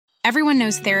Everyone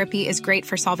knows therapy is great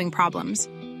for solving problems,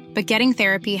 but getting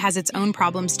therapy has its own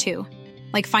problems too,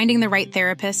 like finding the right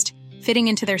therapist, fitting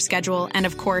into their schedule, and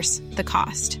of course, the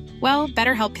cost. Well,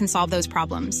 BetterHelp can solve those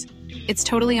problems. It's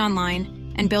totally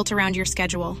online and built around your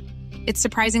schedule. It's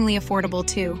surprisingly affordable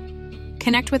too.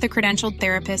 Connect with a credentialed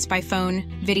therapist by phone,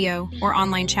 video, or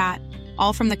online chat,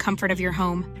 all from the comfort of your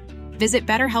home. Visit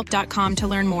BetterHelp.com to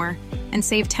learn more and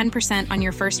save 10% on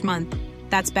your first month.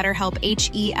 That's BetterHelp,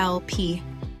 H-E-L-P.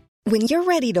 When you're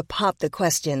ready to pop the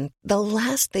question, the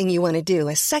last thing you want to do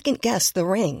is second-guess the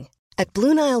ring. At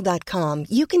BlueNile.com,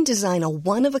 you can design a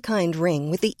one-of-a-kind ring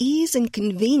with the ease and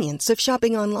convenience of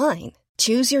shopping online.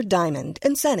 Choose your diamond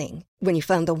and setting. When you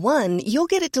find the one, you'll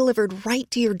get it delivered right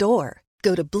to your door.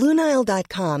 Go to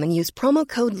BlueNile.com and use promo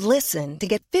code LISTEN to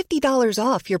get $50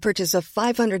 off your purchase of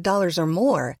 $500 or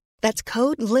more. That's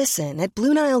code LISTEN at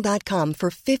BlueNile.com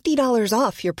for $50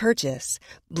 off your purchase.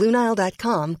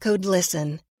 BlueNile.com, code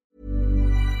LISTEN.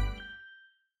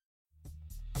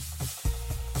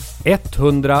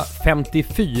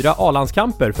 154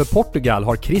 A-landskamper för Portugal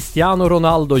har Cristiano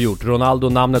Ronaldo gjort. Ronaldo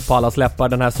namnet på alla släppar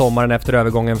den här sommaren efter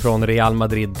övergången från Real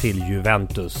Madrid till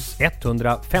Juventus.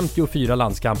 154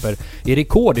 landskamper är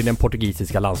rekord i den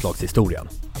portugisiska landslagshistorien.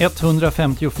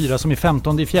 154 som är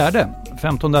 15/4.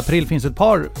 15 april finns ett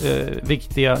par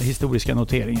viktiga historiska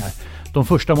noteringar. De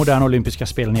första moderna olympiska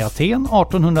spelen i Aten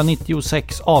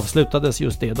 1896 avslutades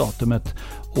just det datumet,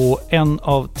 och en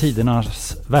av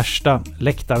tidernas värsta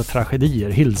läktartragedier,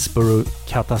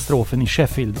 Hillsborough-katastrofen i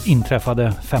Sheffield,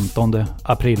 inträffade 15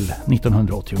 april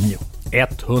 1989.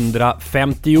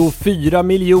 154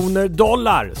 miljoner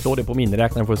dollar slår det på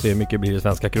miniräknaren för att se hur mycket blir det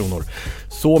svenska kronor.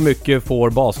 Så mycket får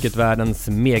basketvärldens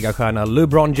megastjärna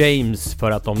LeBron James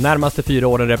för att de närmaste 4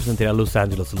 åren representera Los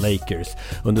Angeles Lakers.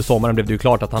 Under sommaren blev det ju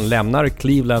klart att han lämnar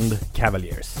Cleveland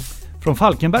Cavaliers. Från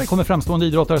Falkenberg kommer framstående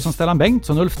idrottare som Stellan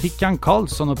Bengtsson, Ulf Tickan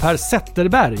Karlsson och Per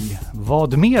Zetterberg.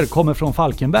 Vad mer kommer från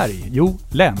Falkenberg? Jo,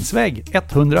 länsväg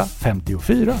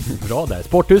 154. Bra där.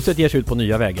 Sporthuset ger sig ut på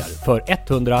nya vägar för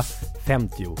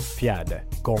 154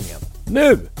 gången.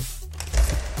 Nu!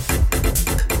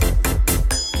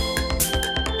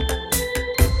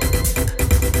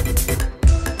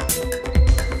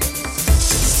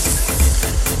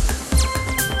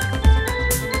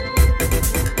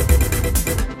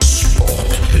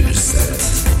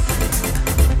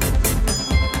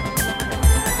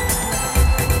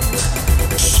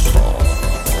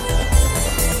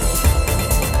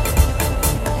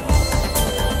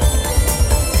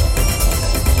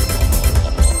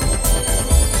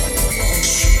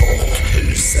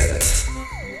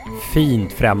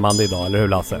 Fint främmande idag, eller hur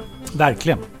Lasse?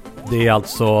 Verkligen. Det är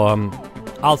alltså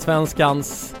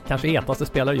allsvenskans kanske hetaste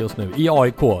spelare just nu i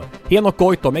AIK. Henok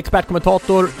Goitom,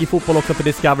 expertkommentator i fotboll också för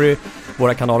Discovery.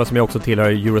 Våra kanaler som jag också tillhör,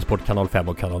 Eurosport kanal 5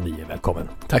 och kanal 9. Välkommen.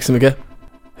 Tack så mycket.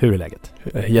 Hur är läget?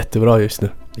 Jättebra just nu.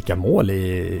 Vilka mål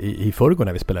i förrgår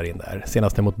när vi spelar in där.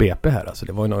 Senast mot BP här. Alltså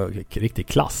det var ju någon riktig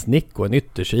klassnick och en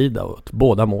yttersida åt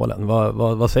båda målen.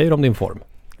 Vad säger du om din form?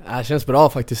 Det känns bra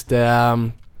faktiskt.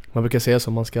 Man brukar säga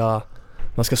så, man ska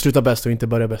sluta bäst och inte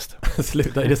börja bäst.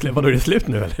 Sluta? Är det slut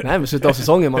nu eller? Nej, men sluta av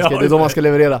säsongen. Det är då man ska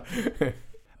leverera.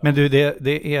 Men du,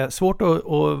 det är svårt att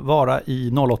vara i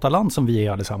 08-land som vi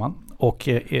är allesammans och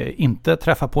inte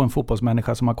träffa på en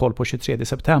fotbollsmänniska som har koll på 23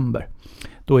 september.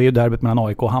 Då är ju derbyt mellan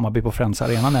AIK och Hammarby på Friends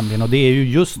Arena nämligen. Och det är ju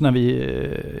just när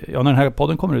när den här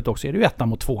podden kommer ut också, är det ju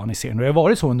 1-2 i serien. Och det har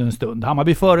varit så under en stund.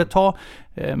 Hammarby företag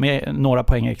med några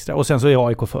poäng extra. Och sen så är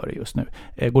AIK före just nu.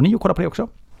 Går ni och kollar på det också?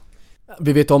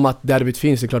 Vi vet om att derbyt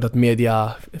finns. Det är klart att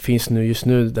media finns nu just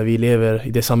nu där vi lever,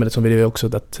 i det samhället som vi lever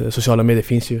också. Att sociala medier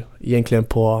finns ju egentligen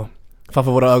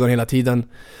framför våra ögon hela tiden.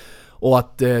 Och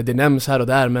att det nämns här och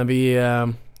där. Men vi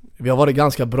har varit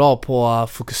ganska bra på att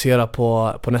fokusera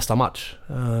på nästa match.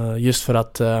 Just för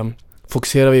att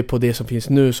fokuserar vi på det som finns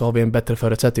nu så har vi en bättre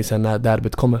förutsättning sen när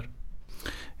derbyt kommer.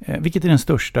 Vilket är den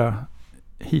största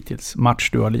hittills match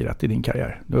du har lirat i din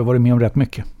karriär? Du har varit med om rätt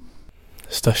mycket.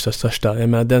 Största. Jag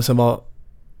menar, den som var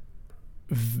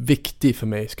viktig för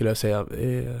mig skulle jag säga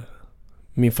är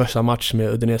min första match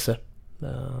med Udinese.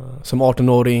 Som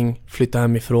 18-åring, flyttade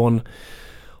hemifrån,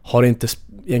 har inte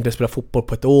egentligen spelat fotboll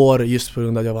på ett år just på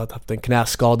grund av att jag har haft en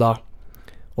knäskada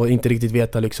och inte riktigt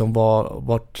veta liksom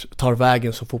vart tar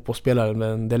vägen som fotbollsspelare.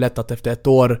 Men det är lätt att efter ett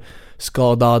år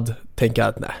skadad tänka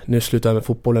att nej, nu slutar jag med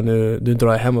fotbollen, nu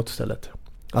drar jag hemåt istället.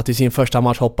 Att i sin första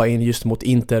match hoppa in just mot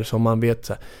Inter som man vet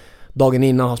så här, dagen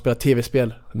innan har spelat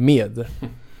tv-spel med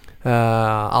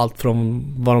allt från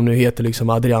vad de nu heter liksom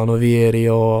Adriano Vieri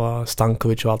och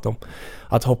Stankovic och allt dem.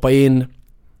 Att hoppa in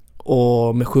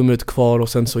och med 7 minuter kvar och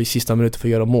sen så i sista minuten för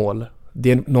att göra mål.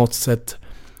 Det är något sätt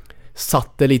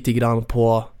satte lite grann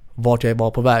på vart jag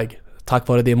var på väg. Tack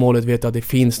vare det målet vet jag att det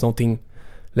finns någonting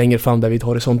längre fram där vid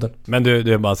horisonten. Men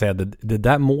du bara säga det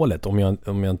där målet, om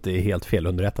jag inte är helt fel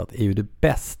underrättat, är ju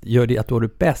gör det att du har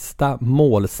det bästa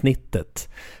målsnittet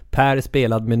per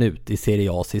spelad minut i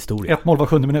Serie A's historia. Ett mål var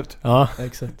 7:e minut. Ja,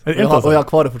 exakt. Och jag har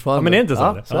kvar det fortfarande. Ja, men det är inte så.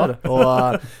 Ja, så är det.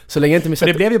 Och så länge jag inte för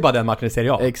det blev ju bara den matchen i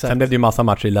Serie A. Exakt. Sen blev det ju massa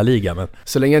matcher i La Liga. Men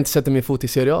så länge jag inte sätter min fot i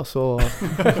Serie A så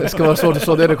det ska vara svårt att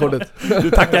slå det rekordet.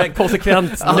 Du tackar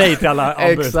konsekvent nej till alla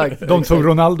anbud. Exakt. De tog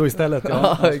Ronaldo istället.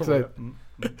 Ja, exakt.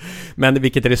 Men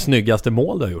vilket är det snyggaste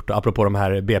mål du har gjort då, apropå de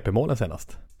här BP-målen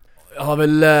senast? Jag har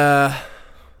väl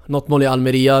något mål i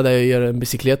Almeria där jag gör en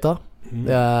bicykleta.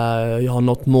 Jag har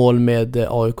något mål med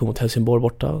AIK mot Helsingborg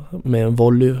borta med en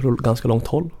volley ganska långt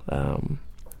håll.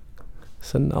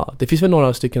 Sen, det finns väl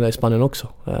några stycken där i Spanien också.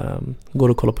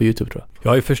 Går att kolla på YouTube tror jag.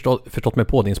 Jag har ju förstått mig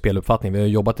på din speluppfattning. Vi har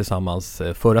jobbat tillsammans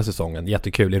förra säsongen.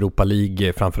 Jättekul. Europa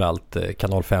League framförallt.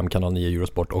 Kanal 5, Kanal 9,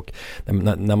 Eurosport. Och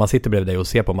när man sitter bredvid dig och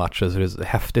ser på matcher så är det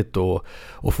häftigt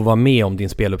att få vara med om din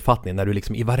speluppfattning. När du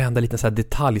liksom i varenda liten så här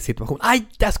detaljsituation. Aj,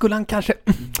 där skulle han kanske...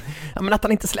 men att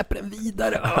han inte släpper den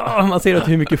vidare. Man ser att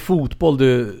hur mycket fotboll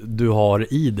du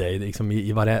har i dig liksom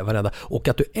i varenda. Och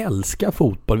att du älskar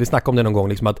fotboll. Vi snackade om det någon gång.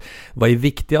 Liksom att, vad är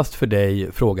viktigast för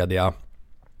dig, frågade jag.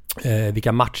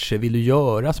 Vilka matcher vill du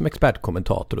göra som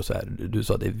expertkommentator och så här? Du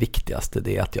sa det viktigaste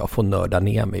det är att jag får nörda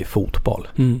ner mig i fotboll.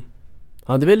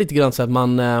 Ja, det är väl lite grann så att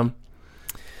man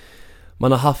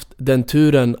har haft den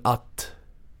turen att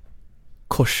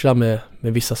korsa med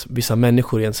vissa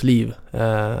människor i ens liv.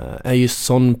 En just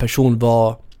sån person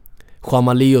var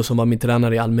Juan som var min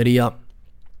tränare i Almeria.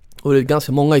 Och det är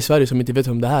ganska många i Sverige som inte vet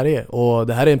vem det här är. Och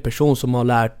det här är en person som har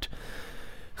lärt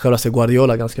självaste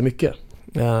Guardiola ganska mycket.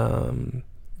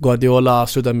 Guardiola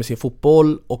slutade med sin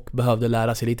fotboll och behövde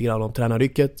lära sig lite grann om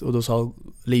tränarrycket. Och då sa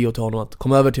Leo till honom att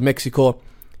kom över till Mexiko.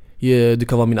 Du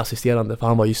kan vara min assisterande, för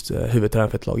han var just huvudtränare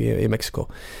för ett lag i Mexiko.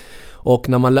 Och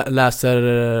när man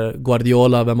läser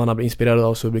Guardiola, vem man har blivit inspirerad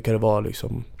av, så brukar det vara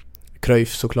liksom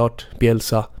Cruyff såklart,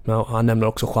 Bielsa, men han nämner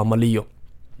också Juan Malillo.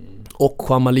 Och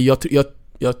Juan Malillo,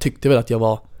 jag tyckte väl att jag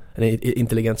var en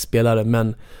intelligent spelare,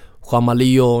 men Juan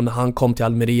Malillo, när han kom till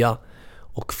Almeria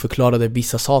och förklarade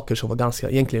vissa saker som var ganska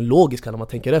egentligen logiska när man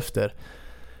tänker efter,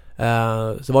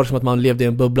 så var det som att man levde i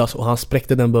en bubbla och han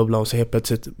spräckte den bubblan, och så helt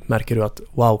plötsligt märker du att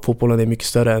wow, fotbollen är mycket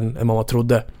större än vad man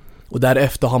trodde. Och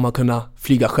därefter har man kunnat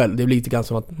flyga själv. Det blir lite grann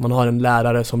som att man har en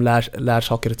lärare som lär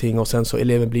saker och ting, och sen så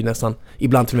eleven blir nästan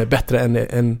ibland till och med bättre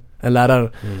än läraren.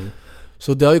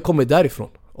 Så det har ju kommit därifrån.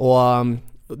 Och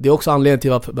det är också anledningen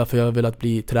till varför jag har velat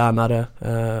bli tränare.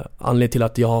 Anledningen till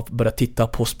att jag har börjat titta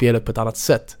på spelet på ett annat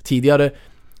sätt. Tidigare,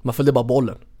 man följde bara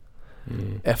bollen.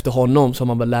 Efter honom så har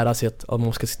man väl lära sig att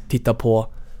man ska titta på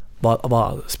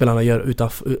vad spelarna gör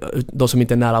utanför, de som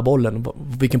inte är nära bollen.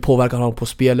 Vilken påverkan har de på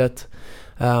spelet?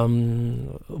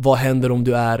 Vad händer om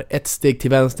du är ett steg till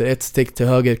vänster, ett steg till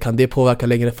höger? Kan det påverka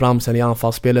längre fram sen i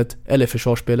anfallsspelet eller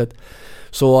försvarsspelet?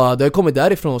 Så det har kommit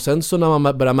därifrån. Och sen så när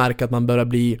man börjar märka att man börjar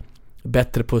bli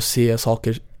bättre på att se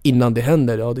saker innan det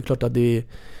händer, ja, det är klart att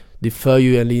det för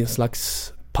ju en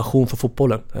slags passion för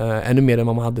fotbollen, ännu mer än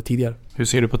vad man hade tidigare. Hur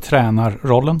ser du på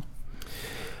tränarrollen?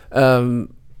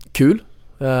 Kul.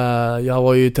 Jag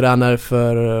var ju tränare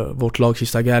för vårt lag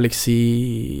Kista Galaxy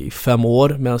i 5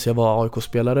 år medan jag var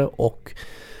AIK-spelare, och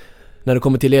när det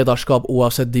kommer till ledarskap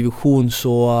oavsett division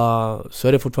så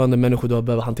är det fortfarande människor du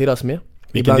behöver hanteras med.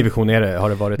 Vilken division är det? Har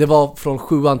det varit? Det var från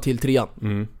 7:an till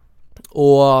 3:an.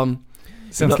 Och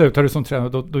sen slutade du som tränare,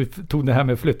 då tog det här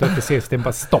med att flytta upp till C-system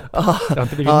bara stopp. Det har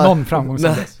inte blivit någon framgång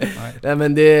sen dess. Nej,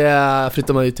 men det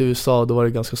flyttade man ju till USA, då var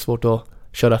det ganska svårt att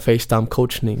köra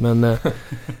FaceTime-coachning.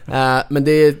 Men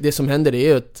det som händer är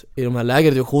ju att i de här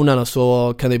lägre divisionerna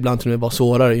så kan det ibland till och med vara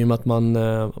svårare, i och med att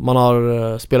man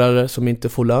har spelare som inte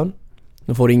får lön.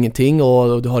 De får ingenting,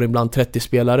 och du har ibland 30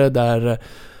 spelare där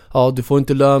du får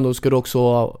inte lön, och ska du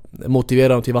också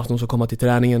motivera dem till varför de ska komma till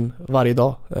träningen varje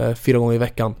dag, 4 gånger i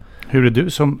veckan. Hur är du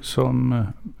som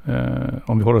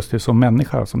om vi håller oss till som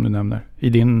människa, som du nämner, i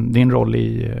din roll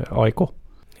i AIK?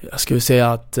 Jag skulle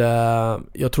säga att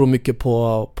jag tror mycket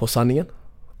på sanningen,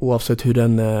 oavsett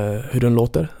hur den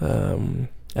låter.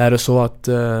 Är det så att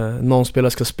någon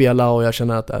spelare ska spela och jag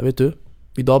känner att vet du,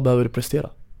 idag behöver du prestera.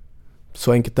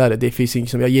 Så enkelt är det. Det finns inget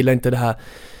som, jag gillar inte det här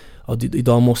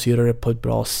idag måste jag göra det på ett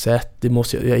bra sätt.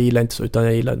 Jag gillar inte så, utan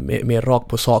jag gillar mer rakt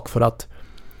på sak, för att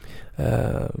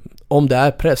om det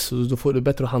är press, då får du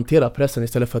bättre att hantera pressen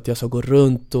istället för att jag ska gå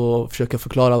runt och försöka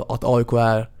förklara att AIK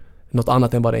är något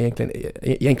annat än vad det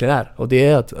egentligen är. Och det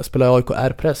är att spela i AIK är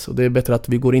press, och det är bättre att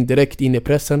vi går in direkt in i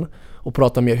pressen och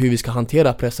pratar mer hur vi ska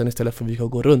hantera pressen istället för att vi ska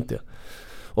gå runt det.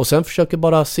 Och sen försöker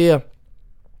bara se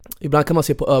ibland kan man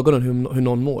se på ögonen hur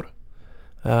någon mår.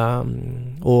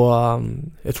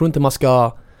 Jag tror inte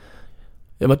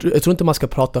man ska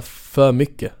prata för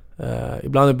mycket.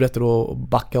 Ibland är det bättre att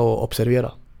backa och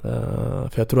observera.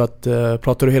 För jag tror att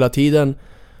pratar du hela tiden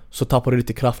så tappar du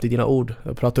lite kraft i dina ord.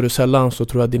 Pratar du sällan så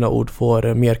tror jag att dina ord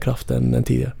får mer kraft än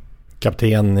tidigare.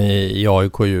 Kapten i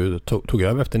AIK ju tog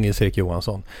över efter Nils-Erik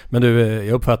Johansson. Men du,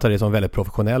 jag uppfattar det som väldigt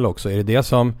professionell också. Är det det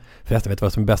som, förresten vet du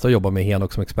vad som är bäst att jobba med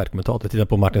Henok som expertkommentator? Titta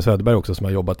på Martin Söderberg också som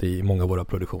har jobbat i många av våra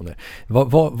produktioner.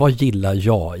 Vad gillar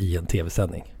jag i en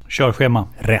tv-sändning? Körschema.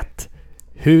 Rätt.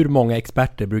 Hur många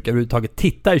experter brukar överhuvudtaget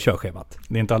titta i körschemat?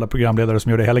 Det är inte alla programledare som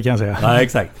gör det heller kan jag säga. Nej,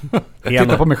 exakt.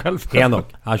 Titta på mig själv. Henok,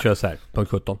 han kör så här.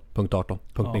 Punkt 17, punkt 18,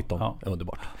 punkt 19. Ja.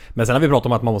 Underbart. Men sen har vi pratat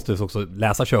om att man måste också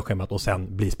läsa körschemat och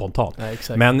sen bli spontan.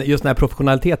 Ja, men just den här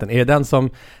professionaliteten, är det den som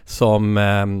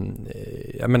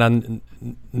jag menar,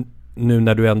 nu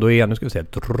när du ändå är, nu ska vi se,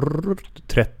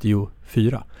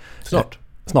 34.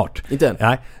 Snart. Inte än.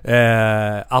 Nej.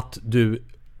 Att du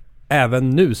även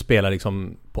nu spelar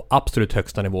liksom på absolut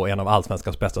högsta nivå, en av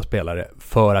allsvenskans bästa spelare,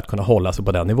 för att kunna hålla sig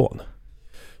på den nivån.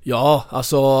 Ja,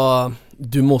 alltså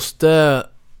du måste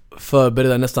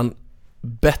förbereda nästan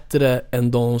bättre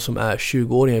än de som är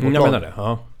 20-åringar i vårt Jag lag. menar det,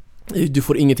 ja. Du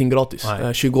får ingenting gratis.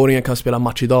 20-åringar kan spela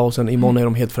match idag och sen imorgon är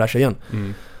de helt fräscha igen.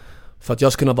 För att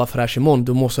jag ska kunna vara fräsch imorgon,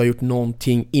 då måste jag ha gjort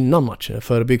någonting innan matchen.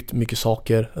 Förebyggt mycket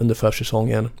saker under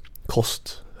försäsongen.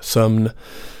 Kost, sömn.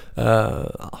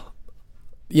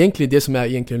 Egentligen det som är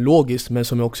egentligen logiskt, men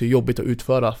som är också jobbigt att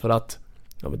utföra. För att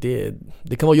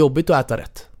det kan vara jobbigt att äta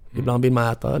rätt. Ibland vill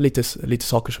man äta lite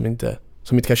saker som inte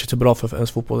kanske är så bra för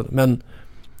ens fotboll. Men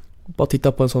bara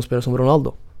titta på en sån spelare som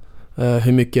Ronaldo.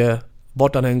 Hur mycket,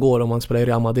 vart han än går, om man spelar i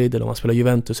Real Madrid eller om man spelar i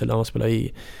Juventus eller om man spelar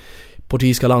i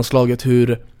portugisiska landslaget,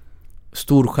 hur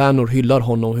storstjärnor hyllar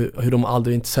honom, hur de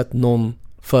aldrig inte sett någon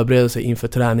förbereda sig inför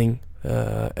träning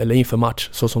eller inför match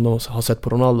så som de har sett på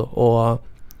Ronaldo. Och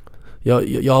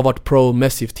jag har varit pro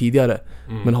Messi tidigare,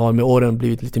 men har med åren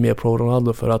blivit lite mer pro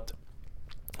Ronaldo, för att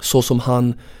så som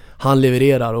han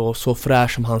levererar och så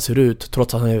fräsch som han ser ut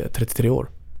trots att han är 33 år.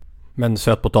 Men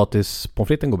sötpotatis pommes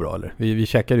fritesen går bra eller? Vi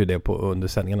checkade ju det under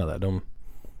sändningarna där.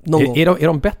 Är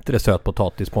de bättre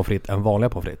sötpotatis pommes frites än vanliga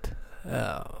pommes frites?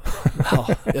 Ja,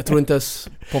 jag tror inte ens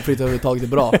pommes frites överhuvudtaget är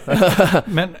bra.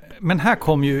 men här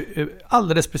kom ju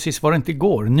alldeles precis, var det inte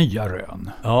igår, nya rön.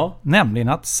 Ja. Nämligen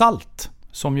att salt,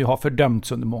 som ju har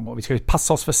fördömts under många år, vi ska ju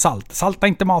passa oss för salt. Salta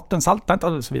inte maten, salta inte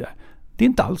och så vidare. Det är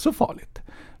inte alls så farligt.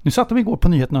 Nu satt de igår på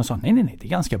nyheterna och sa nej, det är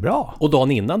ganska bra. Och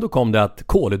dagen innan då kom det att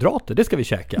kolhydrater, det ska vi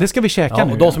käka. Det ska vi käka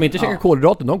nu. Och de som inte käkar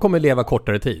kolhydrater, de kommer leva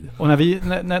kortare tid. Och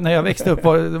när jag växte upp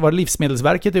var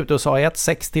Livsmedelsverket ute och sa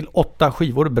 6-8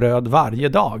 skivor bröd varje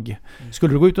dag.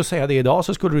 Skulle du gå ut och säga det idag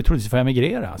så skulle du troligtvis få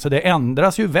emigrera. Så det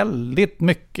ändras ju väldigt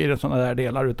mycket i sådana där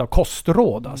delar utav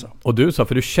kostråd alltså. Och du sa,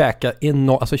 för du käkar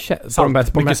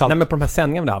på de här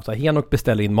sändningarna vi har haft, så Henok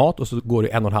beställer in mat och så går det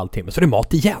 1,5 timme, så det är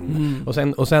mat igen.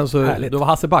 Och sen så då var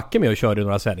Hasse Backe med och körde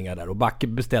några sändningar där och Backe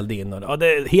beställde in och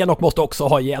Henok måste också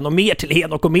ha igen och mer till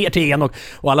Henok och mer till Henok,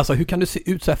 och alla sa, hur kan du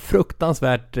se ut så här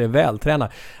fruktansvärt vältränad?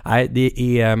 Nej,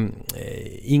 det är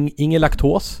ingen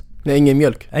laktos. Nej, ingen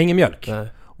mjölk. Ingen mjölk. Nej.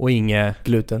 Och ingen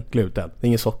gluten.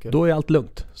 Ingen socker. Då är allt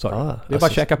lugnt, sa du. Det är bara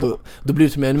att käka på. Då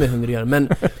blir du ännu mer hungrigare. Men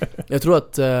jag tror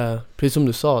att, precis som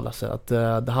du sa Lasse, att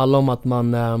det handlar om att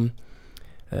man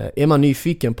är man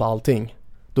nyfiken på allting,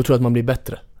 då tror jag att man blir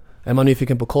bättre. Är man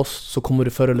nyfiken på kost så kommer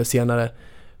du förr eller senare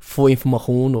få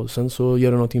information och sen så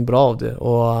gör du någonting bra av det.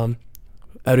 Och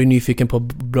är du nyfiken på att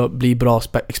bli bra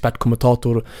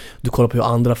expertkommentator, du kollar på hur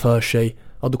andra för sig,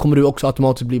 ja, då kommer du också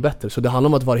automatiskt bli bättre. Så det handlar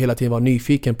om att hela tiden vara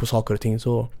nyfiken på saker och ting.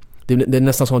 Så det är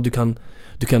nästan som att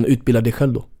du kan utbilda dig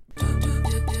själv då.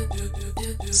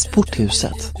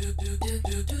 Sporthuset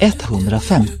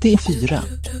 154.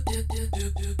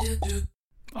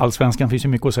 Allsvenskan finns ju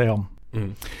mycket att säga om.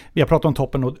 Vi har pratat om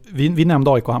toppen och vi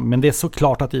nämnde AIK, men det är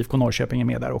såklart att IFK Norrköping är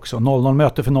med där också. 0-0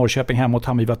 möte för Norrköping hemma mot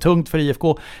Hammarby var tungt för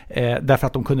IFK därför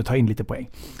att de kunde ta in lite poäng.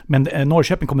 Men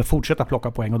Norrköping kommer fortsätta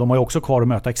plocka poäng och de har ju också kvar att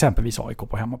möta exempelvis AIK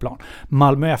på hemmaplan.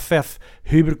 Malmö FF,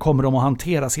 hur kommer de att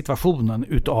hantera situationen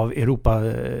utav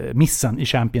Europa-missen i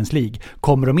Champions League?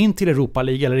 Kommer de in till Europa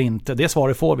League eller inte? Det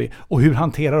svaret får vi. Och hur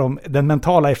hanterar de den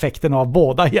mentala effekten av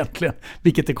båda egentligen?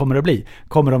 Vilket det kommer att bli.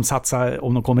 Kommer de satsa,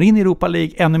 om de kommer in i Europa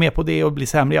League, ännu mer på det är att bli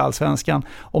sämre i Allsvenskan.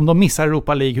 Om de missar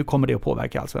Europa League, hur kommer det att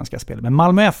påverka allsvenska spel? Men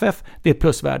Malmö FF, det är ett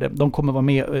plusvärde. De kommer vara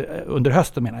med under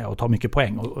hösten menar jag och ta mycket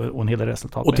poäng och en hel del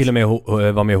resultat. Och till och med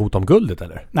vara med och hota om guldet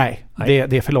eller? Nej.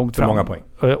 Det är för långt fram. För många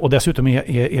poäng. Och dessutom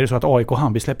är det så att AIK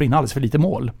Hammarby släpper in alldeles för lite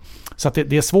mål. Så att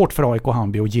det är svårt för AIK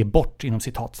Hammarby att ge bort inom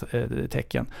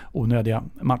citattecken onödiga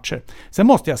matcher. Sen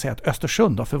måste jag säga att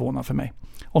Östersund har förvånat för mig.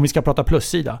 Om vi ska prata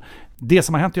plussida. Det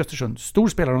som har hänt i Östersund, stor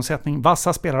spelaromsättning,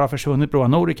 vassa spelare har försvunnit, Broa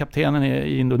Nouri, kaptenen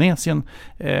i Indonesien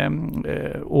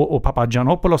och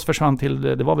Papagiannopoulos försvann till,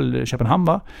 det var väl Köpenhamn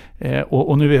va?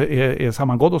 Och nu är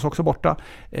Saman Ghoddos också borta.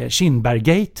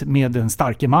 Kindberggate med den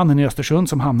starke mannen i Östersund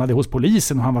som hamnade hos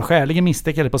polisen och han var skäligen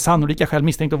misstänkt eller på sannolika skäl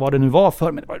misstänkt och vad det nu var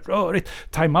för, men det var rörigt.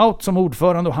 Timeout som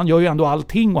ordförande och han gör ju ändå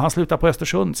allting och han slutar på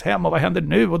Östersunds hem och vad händer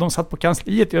nu? Och de satt på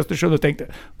kansliet i Östersund och tänkte,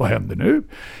 vad händer nu?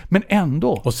 Men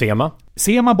ändå. Och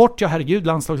Sema bort, ja herregud,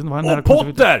 landslaget var nära.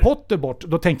 Potter bort.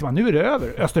 Då tänkte man, nu är det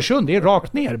över. Östersund, det är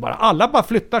rakt ner bara. Alla bara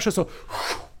flyttar sig så.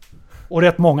 Och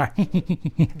rätt många.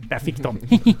 Där fick de.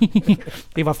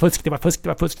 Det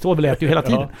var fusk. Så lät ju hela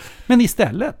tiden. Men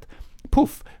istället,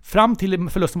 puff, fram till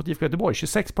förlusten mot IFK Göteborg.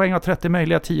 26 poäng av 30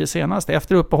 möjliga, 10 senaste.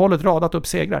 Efter uppehållet radat upp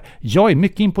segrar. Jag är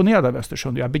mycket imponerad av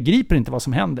Östersund. Jag begriper inte vad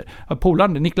som händer.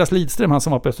 Polaren, Niklas Lidström, han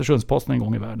som var på Östersundsposten en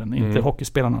gång i världen. Inte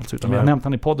hockeyspelaren alltså, utan vi har nämnt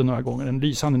han i podden några gånger. En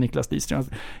lysande Niklas Lidström.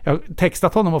 Jag har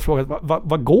textat honom och frågat,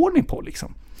 vad går ni på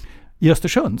liksom? I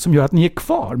Östersund, som gör att ni är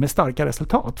kvar med starka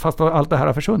resultat fast allt det här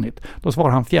har försvunnit. Då svarar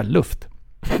han fjällluft.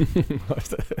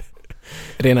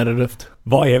 Renare luft.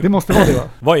 Det måste vara det va?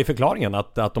 Vad är förklaringen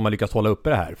att de har lyckats hålla uppe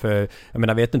det här? För jag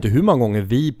menar, vet inte hur många gånger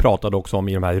vi pratade också om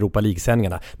i de här Europa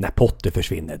League-sändningarna när Potter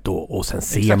försvinner då, och sen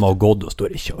Sema och Ghoddos, då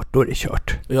är det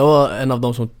kört. Jag var en av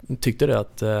dem som tyckte det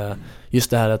att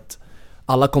just det här att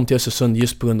alla kom till Östersund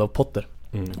just på grund av Potter.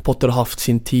 Potter har haft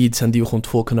sin tid sedan division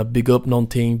 2 kunna bygga upp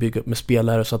någonting, bygga upp med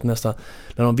spelare så att nästan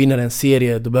när de vinner en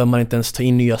serie då behöver man inte ens ta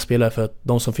in nya spelare för att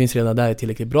de som finns redan där är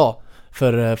tillräckligt bra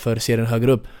för serien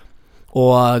högre upp.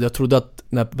 Och jag trodde att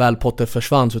när väl Potter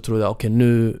försvann så trodde jag okej,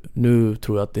 nu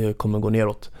tror jag att det kommer gå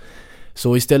neråt.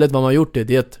 Så istället vad man gjort det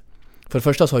är att för det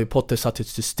första så har ju Potter satt ett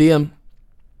system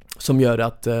som gör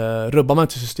att rubbar man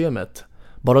inte systemet,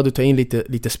 bara du tar in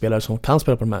lite spelare som kan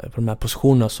spela på de här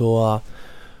positionerna så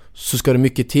ska det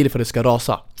mycket till för att det ska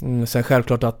rasa. Sen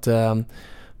självklart att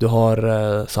du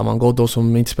har Saman Ghoddos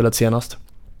som inte spelat senast.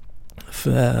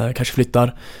 Kanske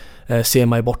flyttar.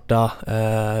 Sema är borta.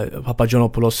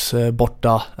 Papagiannopoulos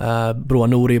borta. Broa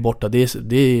Nouri är borta.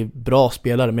 Det är bra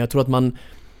spelare. Men jag tror att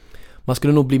man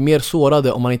skulle nog bli mer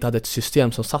sårade om man inte hade ett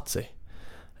system som satt sig.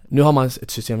 Nu har man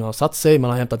ett system som har satt sig.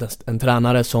 Man har hämtat en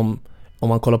tränare som, om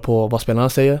man kollar på vad spelarna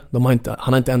säger,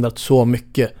 han har inte ändrat så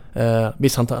mycket.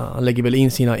 Visst, han lägger väl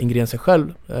in sina ingredienser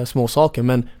själv, små saker,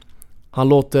 men han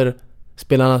låter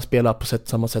spelarna spela på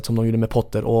samma sätt som de gjorde med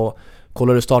Potter. Och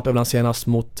kollar du startelvan senast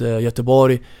mot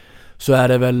Göteborg så är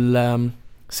det väl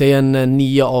säg en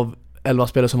 9 av 11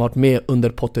 spelare som har varit med under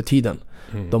Potter-tiden.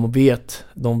 De vet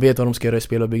vad de ska göra i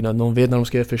spel och byggnad, de vet när de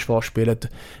ska göra försvarsspelet,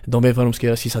 de vet vad de ska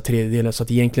göra i sista tredjedelen, så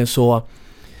att egentligen så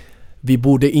vi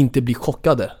borde inte bli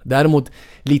chockade. Däremot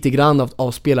lite grann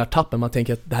av spelartappen, man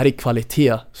tänker att det här är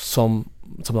kvalitet som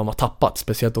de har tappat,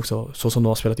 speciellt också så som de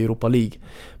har spelat i Europa League.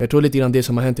 Men jag tror lite grann det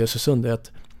som har hänt i Östersund är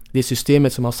att det är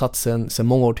systemet som har satt sedan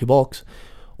många år tillbaks,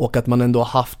 och att man ändå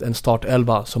har haft en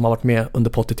startelva som har varit med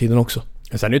under Potter-tiden också.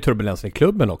 Sen är ju turbulensen i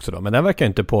klubben också då, men den verkar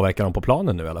inte påverka dem på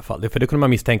planen nu i alla fall. För det kunde man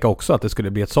misstänka också, att det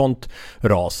skulle bli ett sånt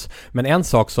ras. Men en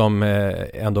sak som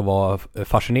ändå var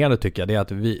fascinerande tycker jag, det är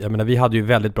att vi hade ju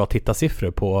väldigt bra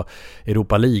tittarsiffror på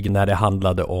Europa League när det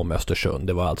handlade om Östersund.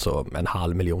 Det var alltså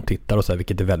 500 000 tittare och så här,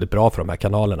 vilket är väldigt bra för de här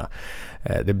kanalerna.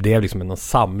 Det blev liksom en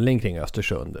samling kring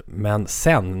Östersund. Men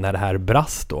sen när det här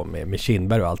brast då med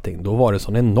Kindberg och allting, då var det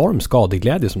sån enorm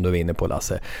skadeglädje som du var inne på,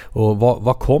 Lasse. Och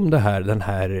vad kom de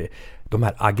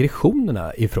här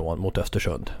aggressionerna ifrån mot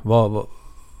Östersund? Vad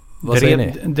säger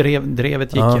ni?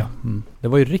 Drevet gick jag. Det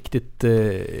var ju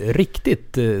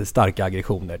riktigt starka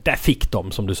aggressioner. Där fick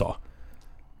de, som du sa.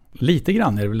 Lite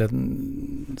grann är det väl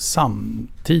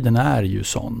samtiden är ju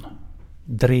sån.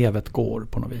 Drevet går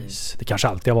på något vis. Det kanske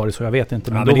alltid har varit så, jag vet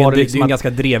inte. Men då var det är en ganska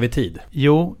drevig tid.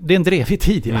 Jo, det är en drevig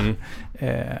tid, ja.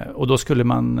 Och då skulle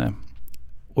man...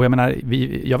 Och jag menar,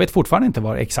 jag vet fortfarande inte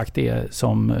vad exakt det är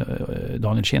som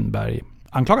Daniel Kindberg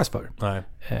anklagas för.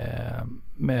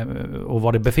 Nej. Och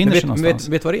var det befinner sig någonstans.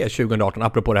 Vet vad det är 2018,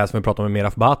 apropå det här som vi pratade om med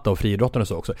Meraf Bata och friidrotten och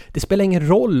så också. Det spelar ingen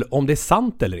roll om det är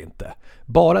sant eller inte.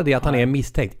 Bara det att han är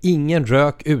misstänkt. Ingen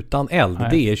rök utan eld. Nej.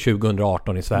 Det är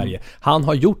 2018 i Sverige. Han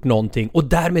har gjort någonting och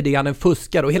därmed är han en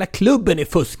fuskare och hela klubben är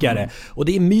fuskare. Och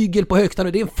det är mygel på högsta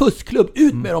nu. Det är en fuskklubb.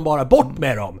 Ut med dem bara. Bort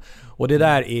med dem. Och det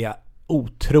där är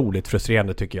otroligt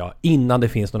frustrerande tycker jag. Innan det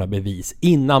finns några bevis,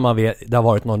 innan man vet det har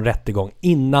varit någon rättegång,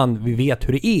 innan vi vet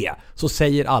hur det är, så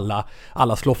säger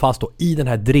alla slår fast då i den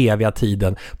här dreviga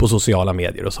tiden på sociala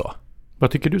medier och så.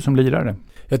 Vad tycker du som lirare?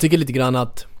 Jag tycker lite grann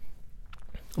att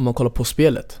om man kollar på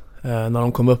spelet, när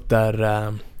de kom upp där,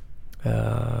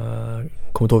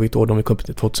 kommer inte ihåg vilket år de kom upp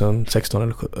till, 2016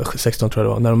 eller 16 tror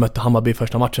jag det var, när de mötte Hammarby i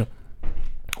första matchen.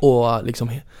 Och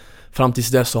liksom fram tills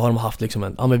dess så har de haft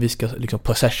liksom men vi ska liksom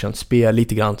possession, spela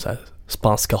lite grann så här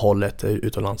spanska hållet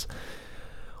utomlands.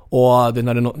 Och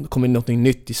när det kommer in något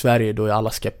nytt i Sverige, då är alla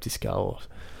skeptiska,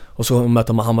 och så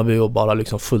möter man Hammarby och bara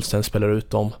liksom fullständigt spelar ut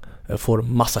dem, får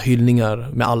massa hyllningar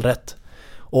med all rätt.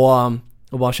 Och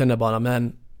bara känner bara,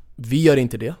 men vi gör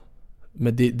inte det,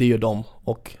 men det gör de,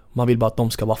 och man vill bara att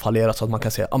de ska bara fallera så att man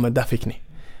kan säga, men där fick ni.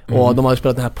 Och de har ju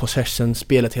spelat det här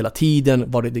possession-spelet hela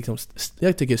tiden, var det liksom,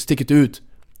 jag tycker, stickit ut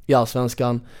i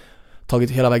Allsvenskan,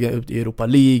 tagit hela vägen ut i Europa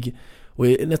League, och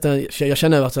jag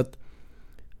känner alltså att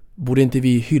borde inte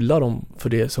vi hylla dem för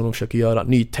det som de försöker göra,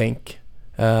 nytänk,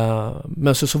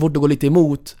 men så fort det går lite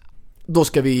emot, då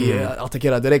ska vi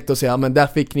attackera direkt och säga, men där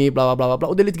fick ni bla bla bla bla.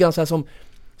 Och det är lite grann så här som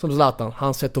Zlatan,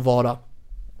 hans sätt att vara,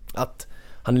 att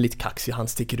han är lite kaxig, han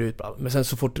sticker ut bla. Men sen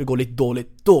så fort det går lite dåligt,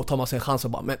 då tar man sig en chans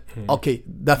och bara, men okej,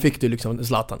 där fick du liksom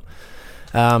Zlatan.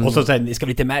 Och så säger ni ska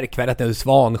bli lite märkvärdigt när du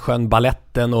Svansjön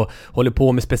balletten och håller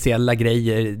på med speciella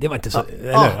grejer. Det var inte så, och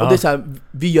det är så här,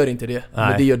 vi gör inte det,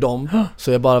 men det gör de.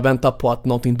 Så jag bara väntar på att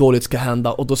någonting dåligt ska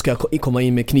hända, och då ska jag komma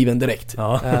in med kniven direkt.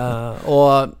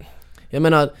 Och jag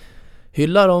menar,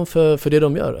 hylla dem för det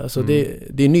de gör. Alltså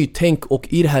det är nytänk, och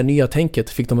i det här nya tänket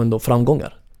fick de ändå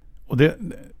framgångar. Och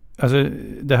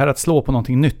det här att slå på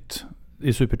någonting nytt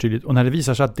är supertydligt. Och när det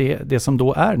visar sig att det som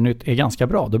då är nytt är ganska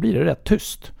bra, då blir det rätt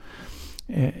tyst.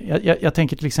 Jag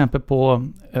tänker till exempel på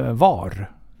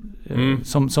VAR.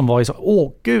 Som var i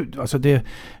så, gud, alltså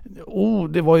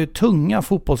det var ju tunga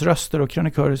fotbollsröster och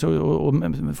krönikörer och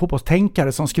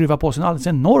fotbollstänkare som skruvar på sig alldeles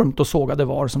enormt och sågade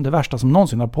VAR som det värsta som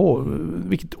någonsin har på.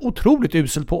 Vilket otroligt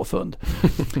uselt påfund.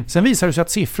 Sen visar det sig att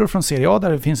siffror från Serie A,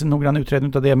 där det finns en noggrann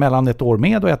utredning av det mellan ett år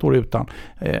med och ett år utan,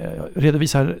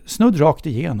 redovisar snudd rakt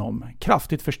igenom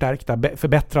kraftigt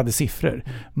förbättrade siffror.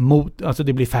 Alltså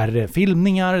det blir färre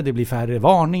filmningar, det blir färre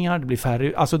varningar, det blir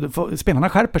färre, alltså spelarna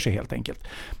skärper sig helt enkelt.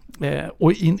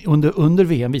 Och under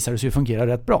VM visade det sig fungera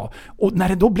rätt bra. Och när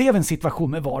det då blev en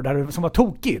situation med VAR där som var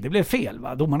tokig, det blev fel,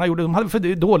 va? De hade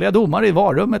för dåliga domare i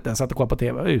VAR-rummet, den satt och kollade på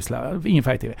TV, usla, ingen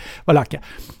färg-TV, var lacka.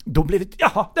 Då blev det,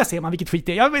 där ser man vilket skit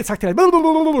det är. Jag har sagt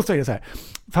det så här.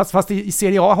 Fast i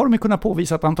Serie A har de ju kunnat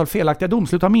påvisa att antal felaktiga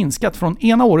domslut har minskat från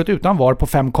ena året utan VAR på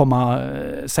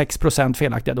 5,6%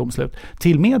 felaktiga domslut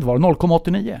till med VAR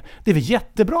 0,89. Det är väl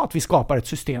jättebra att vi skapar ett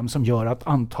system som gör att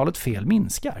antalet fel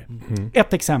minskar.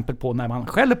 Ett exempel på när man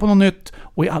skäller på något nytt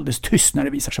och är alldeles tyst när det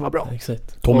visar sig vara bra.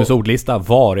 Exakt. Tommys ordlista,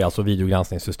 VAR är alltså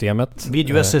videogranskningssystemet.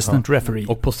 Video Assistant Referee.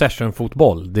 Och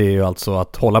possession-fotboll, det är ju alltså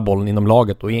att hålla bollen inom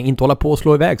laget och inte hålla på och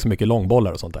slå iväg så mycket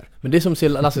långbollar och sånt där. Men det som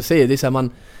Lasse säger, det är så här,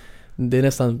 det är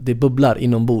nästan, det bubblar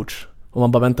inombords och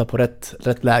man bara väntar på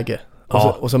rätt läge.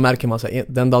 Och så märker man så här,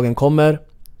 den dagen kommer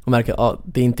och märker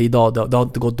det är inte idag, det har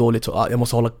inte gått dåligt, så jag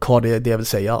måste hålla kvar det jag vill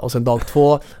säga. Och sen dag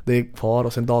 2, det är kvar,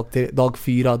 och sen dag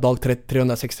 4, dag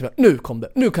 365, nu kom det,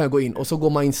 nu kan jag gå in, och så går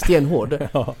man in stenhård.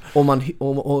 Och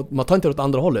man tar inte åt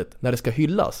andra hållet när det ska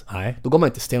hyllas. Nej. Då går man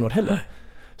inte stenhård heller.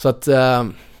 Så att det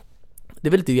är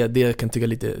väl lite det jag kan tycka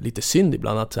lite synd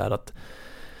ibland, att så här, att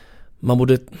man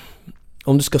borde,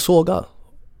 om du ska såga,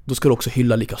 då ska du också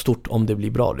hylla lika stort om det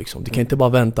blir bra liksom. Du kan inte bara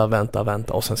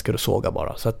vänta och sen ska du såga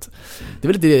bara. Så att det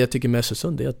är väl det jag tycker med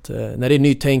Östersund, det är att när det är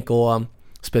nytänk, och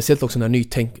speciellt också när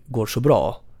nytänk går så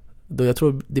bra, då jag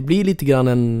tror det blir lite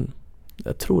grann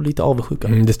lite avundsjuka.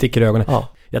 Det sticker i ögonen. Ja.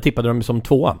 Jag tippade dem som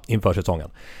 2 inför säsongen.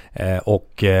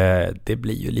 Och det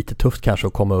blir ju lite tufft kanske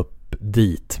att komma upp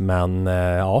dit, men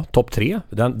topp 3,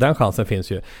 den chansen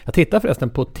finns ju. Jag tittar förresten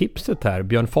på tipset här,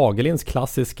 Björn Fagerlinds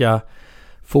klassiska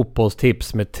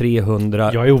fotbollstips med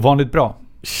 300... Jag är ovanligt bra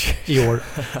i år.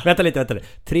 Vänta lite.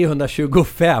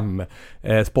 325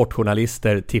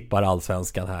 sportjournalister tippar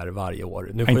Allsvenskan här varje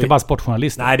år. Inte bara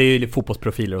sportjournalister. Nej, det är ju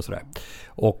fotbollsprofiler och sådär.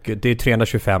 Och det är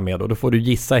 325 med, och då får du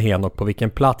gissa Henok på vilken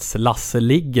plats Lasse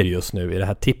ligger just nu i det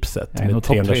här tipset. Med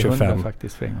 325 300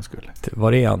 faktiskt, för en gångs skull.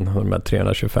 Var är han med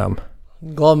 325?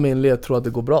 Gav mig en led, tror att det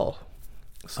går bra.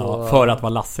 Så, för att vara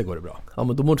Lasse går det bra. Ja,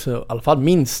 men då måste i alla fall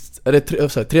minst, är det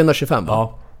 325?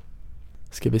 Ja.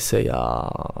 Ska vi säga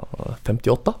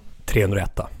 58?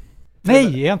 301.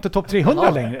 Nej, är inte topp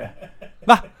 300 längre?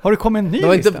 Va? Har du kommit en ny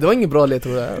lista? Det var ingen bra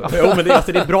ledtråd där. Jo, men det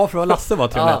är bra för att Lasse var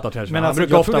 301 kanske. Men alltså,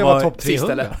 jag trodde jag var topp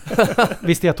 300.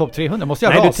 Visst är jag topp 300? Måste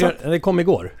jag rasa? Det kom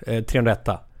igår, 301.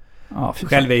 Ja,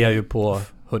 Själv är jag ju på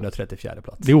 134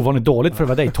 plats. Det är ovanligt dåligt för att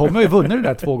vara dig. Tommy har ju vunnit det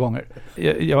där 2 gånger.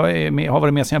 Jag har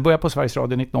varit med sedan jag började på Sveriges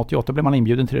Radio 1988, blev man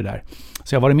inbjuden till det där.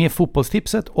 Så jag har varit med i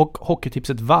fotbollstipset och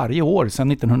hockeytipset varje år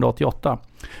sedan 1988.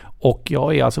 Och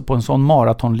jag är alltså på en sån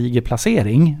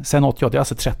maratonligeplacering sedan 88,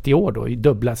 alltså 30 år då, i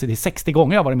dubbla, så det är 60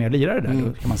 gånger jag har varit med och lirare där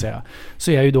då, kan man säga.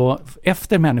 Så jag är ju då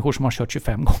efter människor som har kört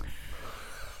 25 gånger.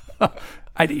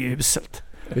 Nej, det är ju uselt.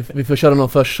 Vi får köra någon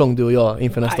försäsong du och jag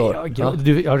inför nästa år.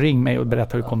 Jag ring mig och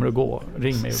berätta hur det kommer att gå.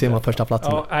 Ring mig och ser man första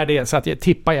platsen. Ja, är det så att jag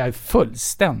är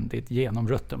fullständigt genom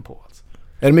rutten på. Alltså.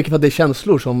 Är det mycket för att det är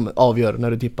känslor som avgör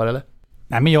när du tippar, eller?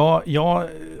 Nej, men jag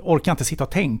orkar inte sitta och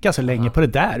tänka så länge på det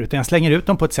där, utan jag slänger ut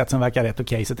dem på ett sätt som verkar rätt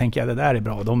okej, så tänker jag det där är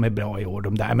bra, de är bra i år,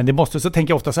 de där. Men det måste, så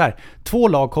tänker jag ofta så här, 2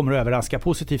 lag kommer att överraska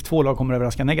positivt, 2 lag kommer att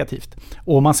överraska negativt.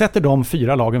 Och om man sätter de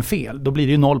 4 lagen fel, då blir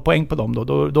det ju 0 poäng på dem,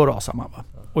 då rasar man, va?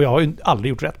 Och jag har ju aldrig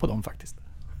gjort rätt på dem faktiskt.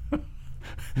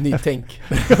 Nytänk.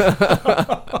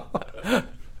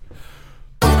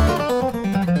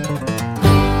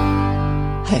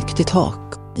 Högt i tak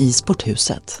i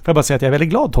Sporthuset. Får jag bara säga att jag är väldigt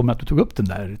glad, Tom, att du tog upp den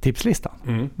där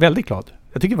tipslistan. Väldigt glad.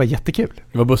 Jag tycker det var jättekul.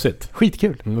 Det var bussigt.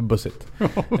 Skitkul. Det var bussigt.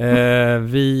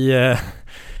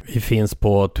 Vi finns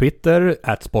på Twitter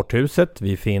 @Sporthuset.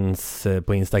 Vi finns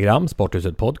på Instagram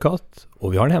Sporthuset Podcast.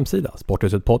 Och vi har en hemsida,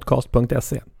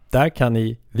 sporthusetpodcast.se. Där kan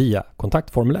ni via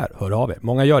kontaktformulär höra av er.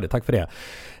 Många gör det, tack för det.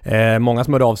 Många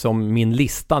som hörde av sig om min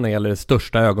lista när det gäller det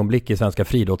största ögonblick i svenska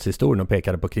friidrottshistorien och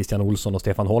pekade på Christian Olsson och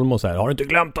Stefan Holm och så här. Har du inte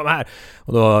glömt de här?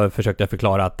 Och då försökte jag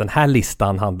förklara att den här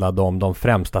listan handlade om de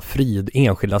främsta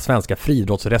enskilda svenska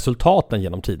friidrottsresultaten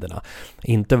genom tiderna.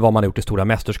 Inte vad man har gjort i stora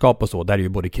mästerskap och så. Där är ju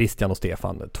både Christian och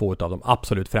Stefan 2 av de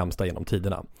absolut främsta genom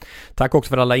tiderna. Tack också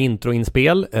för alla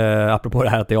introinspel. Apropå det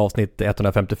här att det är avsnitt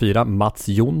 154. Mats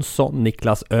Jonsson,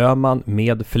 Niklas Öman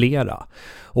med flera.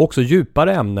 Och också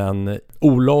djupare ämnen.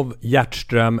 Olof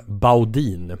Hjärtström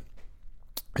Baudin.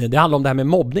 Det handlar om det här med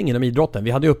mobbning inom idrotten.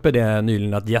 Vi hade uppe det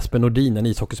nyligen att Jesper Nordin, en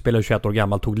ishockeyspelare 21 år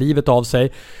gammal, tog livet av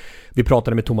sig. Vi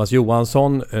pratade med Thomas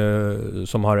Johansson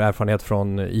som har erfarenhet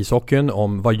från ishockeyn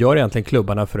om vad gör egentligen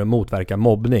klubbarna för att motverka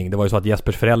mobbning. Det var ju så att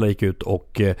Jespers föräldrar gick ut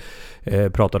och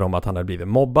pratade om att han hade blivit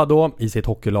mobbad då i sitt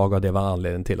hockeylag och det var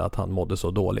anledningen till att han mådde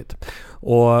så dåligt.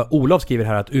 Och Olof skriver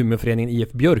här att Umeåföreningen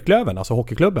IF Björklöven, alltså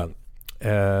hockeyklubben,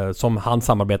 som han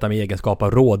samarbetar med i egenskap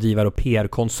av rådgivare och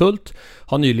PR-konsult,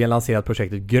 har nyligen lanserat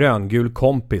projektet Gröngul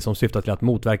kompis som syftar till att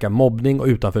motverka mobbning och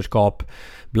utanförskap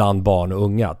bland barn och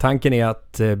unga. Tanken är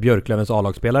att Björklövens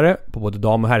A-lagsspelare på både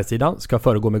dam- och herrsidan ska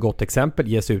föregå med gott exempel,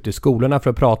 ge sig ut i skolorna för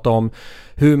att prata om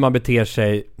hur man beter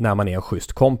sig när man är en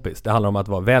schysst kompis. Det handlar om att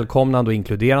vara välkomnande och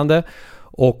inkluderande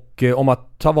och om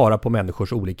att ta vara på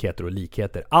människors olikheter och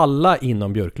likheter. Alla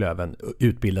inom Björklöven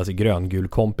utbildas i gröngul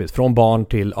kompis, från barn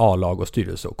till A-lag och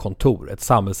styrelse och kontor. Ett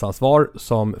samhällsansvar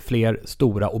som fler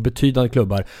stora och betydande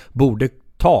klubbar borde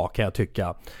ta, kan jag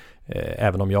tycka.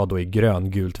 Även om jag då är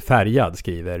gröngult färgad,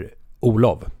 skriver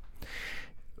Olof.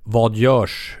 Vad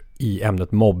görs i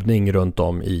ämnet mobbning runt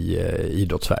om i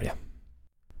idrottssverige?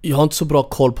 Jag har inte så bra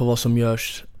koll på vad som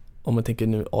görs, om man tänker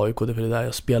nu AIK, det är det där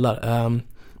jag spelar.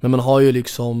 Men man har ju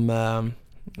liksom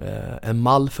en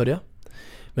mall för det.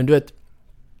 Men du vet,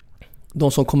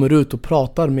 de som kommer ut och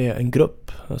pratar med en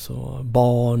grupp, alltså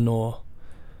barn och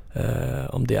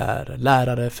om det är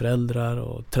lärare, föräldrar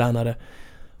och tränare,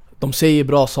 de säger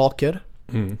bra saker.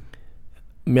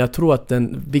 Men jag tror att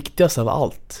den viktigaste av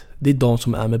allt, det är de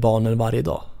som är med barnen varje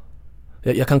dag.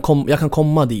 Jag kan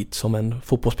komma dit som en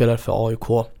fotbollsspelare för AIK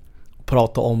och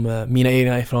prata om mina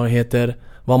egna erfarenheter,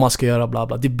 vad man ska göra, bla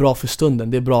bla. Det är bra för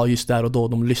stunden, det är bra just där och då,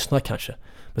 de lyssnar kanske.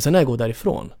 Men sen när jag går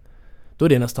därifrån, då är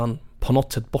det nästan på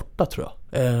något sätt borta, tror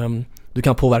jag. Du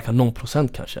kan påverka någon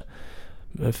procent kanske.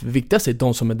 Men viktigast är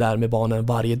de som är där med barnen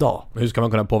varje dag. Hur ska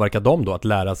man kunna påverka dem då att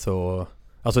lära sig och...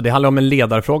 Alltså det handlar om en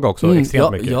ledarfråga också,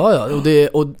 extremt mycket. Ja,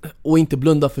 och inte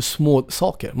blunda för små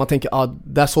saker. Man tänker,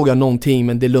 där såg jag någonting,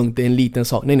 men det är lugnt, det är en liten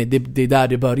sak. Nej, det är där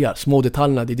det börjar. Små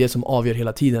detaljerna, det är det som avgör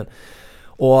hela tiden.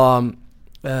 Och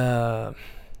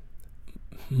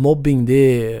mobbing,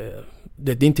 det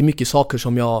är inte mycket saker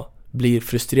som jag blir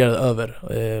frustrerad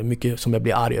över. Mycket som jag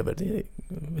blir arg över.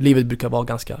 Livet brukar vara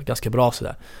ganska bra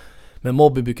sådär. Men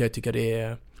mobbing brukar jag tycka det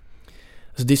är...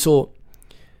 Alltså det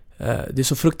är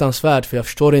så fruktansvärt, för jag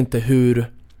förstår inte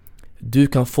hur du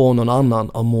kan få någon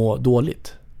annan att må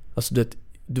dåligt. Alltså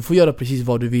du får göra precis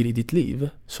vad du vill i ditt liv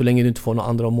så länge du inte får någon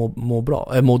andra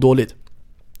att må dåligt.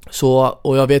 Så,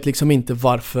 och jag vet liksom inte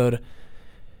varför,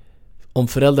 om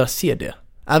föräldrar ser det,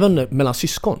 även mellan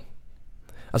syskon.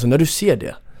 Alltså när du ser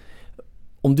det,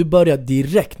 om du börjar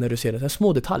direkt när du ser det här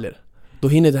små detaljer, då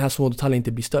hinner det här små detaljer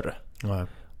inte bli större. Nej.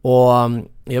 Och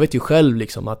jag vet ju själv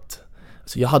liksom att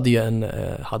Så jag hade ju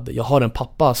jag har en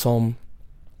pappa som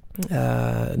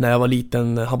när jag var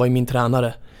liten, han var ju min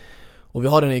tränare. Och vi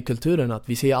har den i kulturen att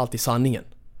vi säger alltid sanningen.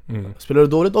 Spelar du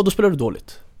dåligt, då spelar du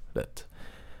dåligt. Rätt.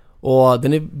 Och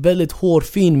den är väldigt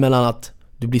hårfin mellan att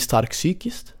du blir stark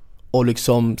psykiskt och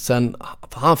liksom sen,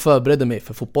 han förberedde mig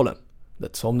för fotbollen.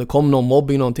 Så om det kom någon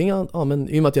mobbing någonting, ja, men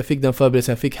i och med att jag fick den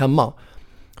förberedelsen jag fick hemma,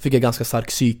 fick jag ganska stark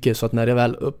psyke, så att när det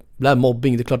väl blev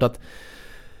mobbing, det är klart att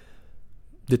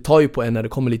det tar ju på en när det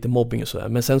kommer lite mobbing och sådär.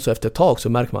 Men sen så efter ett tag så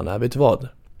märker man, nej, vet du vad?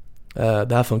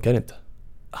 Det här funkar inte.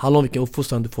 Det handlar om vilken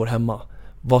uppfostran du får hemma.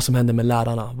 Vad som händer med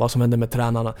lärarna, vad som händer med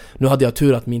tränarna. Nu hade jag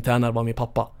tur att min tränare var min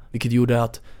pappa, vilket gjorde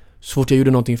att så fort jag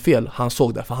gjorde någonting fel, han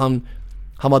såg det. För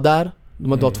han var där, det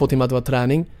var 2 timmar, det var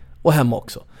träning och hemma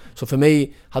också. Så för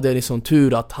mig hade jag liksom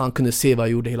tur att han kunde se vad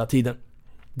jag gjorde hela tiden.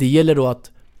 Det gäller då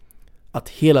att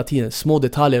hela tiden, små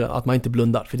detaljer, att man inte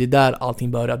blundar. För det är där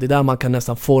allting börjar. Det är där man kan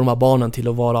nästan forma barnen till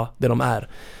att vara det de är.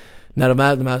 När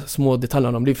de här små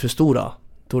detaljerna blir för stora,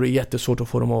 då är det jättesvårt att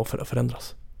få dem att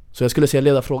förändras. Så jag skulle säga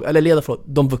ledarfråga,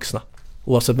 de vuxna,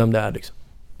 oavsett vem det är liksom.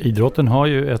 Idrotten har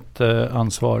ju ett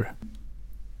ansvar,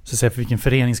 så att säga, för vilken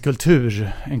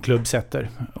föreningskultur en klubb sätter.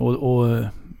 Och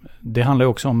det handlar ju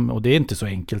också om, och det är inte så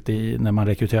enkelt när man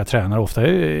rekryterar tränare. Ofta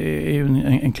är ju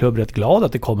en klubb rätt glad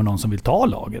att det kommer någon som vill ta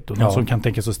laget och någon som kan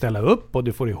tänka sig att ställa upp, och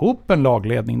du får ihop en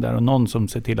lagledning där och någon som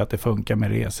ser till att det funkar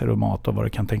med resor och mat och vad det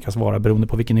kan tänkas vara, beroende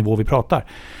på vilken nivå vi pratar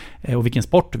och vilken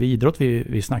sport, idrott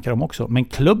vi snackar om också. Men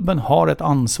klubben har ett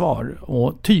ansvar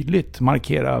och tydligt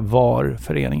markera var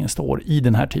föreningen står i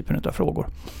den här typen av frågor.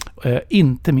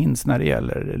 Inte minst när det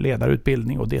gäller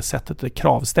ledarutbildning och det sättet,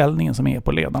 kravställningen som är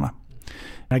på ledarna.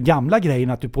 Den här gamla grejen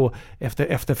att du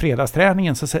efter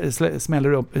fredagsträningen så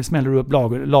smäller du upp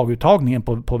laguttagningen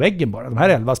på väggen bara. De här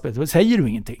 11 spelarna, säger du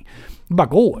ingenting. Det bara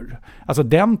går. Alltså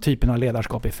den typen av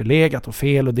ledarskap är förlegat och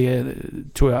fel, och det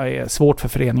tror jag är svårt för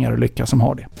föreningar att lyckas som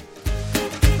har det.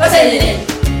 Vad säger ni?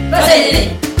 Vad säger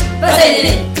ni? Vad säger ni?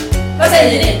 Vad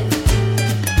säger ni?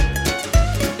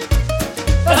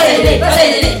 Vad säger ni? Vad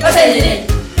säger ni? Vad säger ni?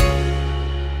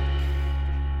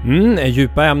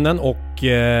 Djupa ämnen och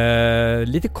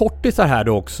lite kortisar här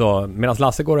då också. Medan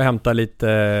Lasse går och hämtar lite,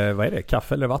 vad är det,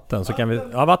 kaffe eller vatten? Så kan vi,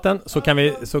 vatten. Så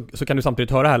kan du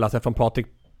samtidigt höra här, Lasse, från Patrik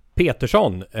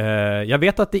Petersson. Jag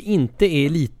vet att det inte är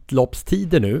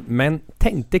elitloppstider nu, men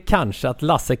tänkte kanske att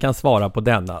Lasse kan svara på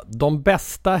denna. De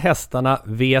bästa hästarna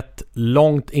vet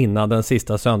långt innan den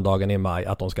sista söndagen i maj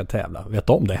att de ska tävla. Vet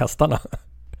om det, hästarna?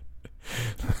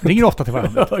 Ringer ofta till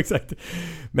varandra. Ja, exakt.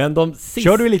 Men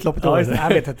kör du elitloppet då? Jag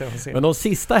vet inte. Men de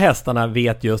sista hästarna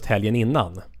vet just helgen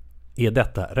innan. Är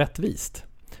detta rättvist?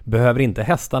 Behöver inte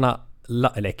hästarna,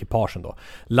 eller ekipagen då,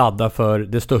 ladda för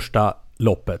det största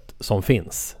loppet som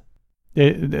finns?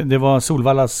 Det var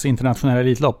Solvallas internationella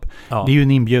elitlopp. Ja. Det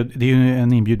är ju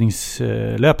en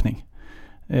inbjudningslöpning.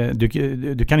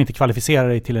 Du kan inte kvalificera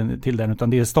dig till den, utan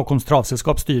det är Stockholms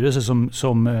travsällskaps styrelse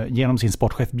som genom sin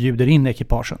sportchef bjuder in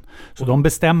ekipagen. Så de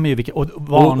bestämmer ju vilka,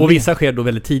 och vissa sker då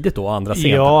väldigt tidigt då, andra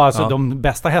sent. Ja, alltså de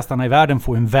bästa hästarna i världen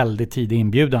får en väldigt tidig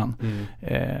inbjudan.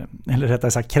 Eller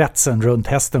rättare sagt, kretsen runt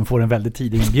hästen får en väldigt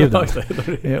tidig inbjudan.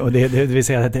 Och det vill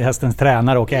säga att hästens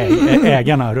tränare och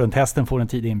ägarna runt hästen får en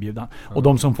tidig inbjudan. Och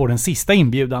de som får den sista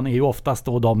inbjudan är ju oftast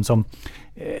då de som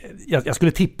jag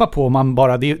skulle tippa på, om man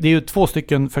bara, det är ju 2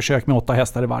 stycken försök med 8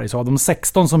 hästar i varje, så av de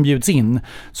 16 som bjuds in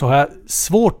så har jag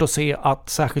svårt att se att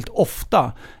särskilt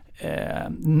ofta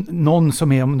någon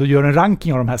som är, om du gör en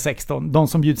ranking av de här 16, de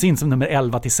som bjuds in som nummer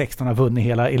 11 till 16 har vunnit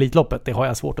hela elitloppet, det har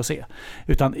jag svårt att se.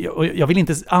 Utan jag vill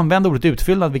inte använda ordet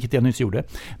utfyllnad, vilket jag nyss gjorde,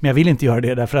 men jag vill inte göra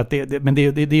det därför att det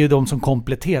är ju de som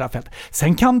kompletterar fält.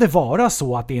 Sen kan det vara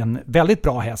så att det är en väldigt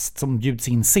bra häst som bjuds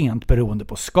in sent beroende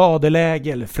på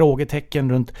skadeläge eller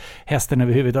frågetecken runt hästen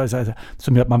överhuvudtaget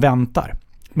som gör att man väntar.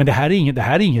 Men det här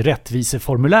är ingen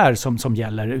rättviseformulär som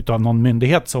gäller utav någon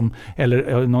myndighet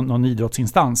eller någon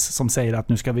idrottsinstans som säger att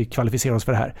nu ska vi kvalificera oss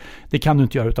för det här. Det kan du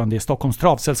inte göra, utan det är Stockholms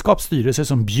travsällskaps styrelse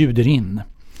som bjuder in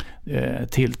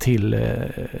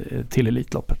till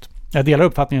elitloppet. Jag delar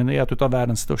uppfattningen att det är ett av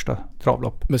världens största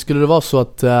travlopp. Men skulle det vara så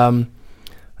att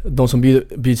de som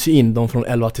bjuds in, de från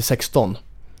 11 till 16,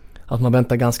 att man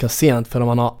väntar ganska sent för att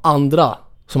man har andra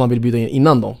som man vill bjuda in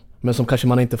innan dem, men som kanske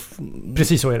man inte...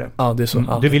 Precis så är det. Ja, det är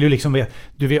så. Du vill ju liksom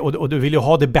du vill ju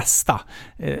ha det bästa.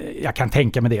 Jag kan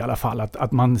tänka mig det i alla fall.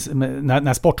 Att man,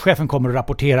 när sportchefen kommer och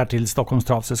rapporterar till Stockholms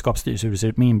travsällskaps styrelse hur det ser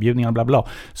ut med inbjudningar bla bla,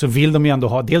 så vill de ju ändå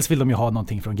ha, dels vill de ju ha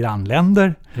någonting från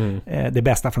grannländer, det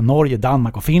bästa från Norge,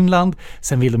 Danmark och Finland.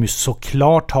 Sen vill de ju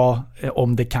såklart ha,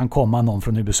 om det kan komma någon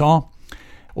från USA.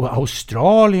 Och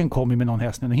Australien kom ju med någon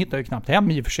häst. Den hittar ju knappt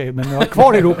hem i och för sig, men den var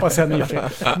kvar i Europa sen i och för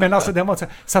sig. Men alltså den var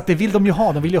så att det vill de ju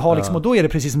ha. De vill ju ha liksom, och då är det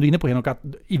precis som du är inne på, Henok, att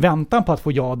i väntan på att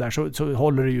få ja där så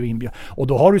håller du ju inbjud. Och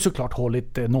då har du såklart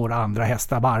hållit några andra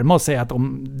hästar varma och säga att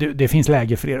det finns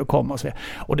läge för er att komma och så.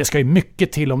 Och det ska ju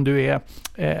mycket till om du är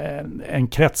en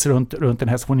krets runt en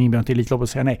häst från inbjudan till Elitloppet och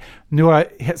säga nej. Nu har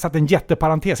jag satt en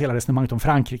jätteparentes i hela resonemanget om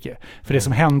Frankrike. För det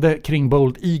som hände kring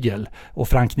Bold Eagle och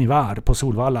Frank Nivard på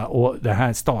Solvalla och det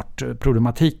här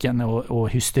startproblematiken och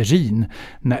hysterin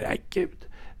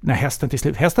när hästen till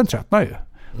slut, hästen tröttnar ju.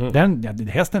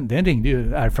 Hästen ringde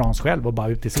ju Air France själv och bara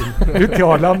ut till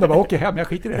Arlanda och bara åker hem, jag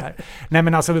skiter i det här. Nej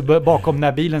men alltså bakom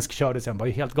när bilen körde sen var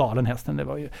ju helt galen hästen. Det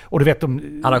var ju, och du vet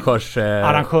de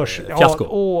arrangörs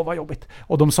fiasko. Vad jobbigt.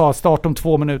 Och de sa start om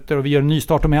 2 minuter och vi gör en ny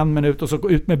start om 1 minut och så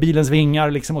ut med bilens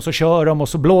vingar liksom, och så kör de och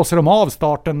så blåser de av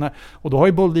starten och då har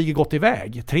ju Bold Eagle gått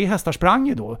iväg. 3 hästar sprang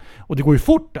ju då och det går ju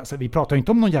fort alltså. Vi pratar ju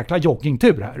inte om någon jäkla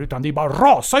joggingtur här utan det är bara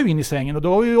rasar ju in i svängen och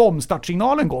då har ju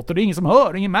omstartsignalen gått och det är ingen som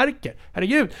hör, ingen märker.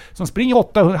 Herregud. Som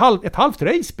springer ett halvt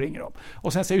race springer de.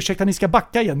 Och sen säger ursäkta, ni ska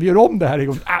backa igen. Vi gör om det här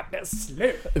igång. Men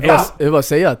slut. Jag vill bara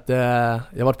säga att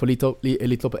jag varit på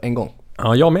Elitloppet en gång.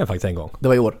 Ja, jag med faktiskt en gång. Det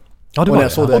var i år. Ja, du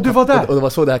var det. Och du var där. Och det var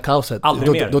så det här kaoset.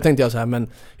 Aldrig då tänkte jag så här, men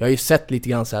jag har ju sett lite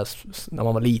grann så här när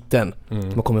man var liten.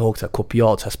 Man kommer ihåg så här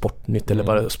kopiat, så här Sportnytt eller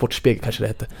bara Sportspegel kanske det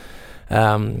hette.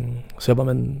 Så jag bara,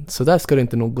 men så där ska det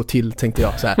inte nog gå till, tänkte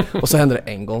jag så här. Och så hände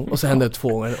det en gång och så hände det 2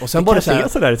 gånger och sen var det så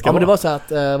här, men det var så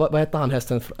att vad hette han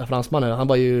hästen, fransmannen, han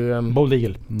var ju Bold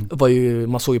Eagle. Var ju,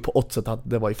 man såg ju på oddset att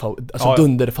det var ju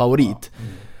dunderfavorit.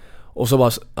 Och så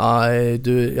bara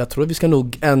jag tror vi ska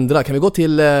nog ändra, kan vi gå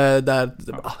till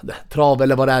trav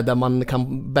eller vad det är där man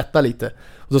kan betta lite.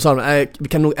 Och då sa de, vi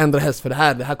kan nog ändra häst för det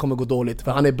här kommer gå dåligt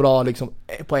för han är bra liksom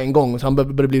på en gång, så han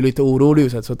började bli lite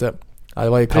orolig så att ja, det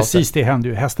var ju precis det hände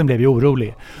ju. Hästen blev ju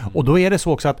orolig. Och då är det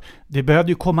så också att det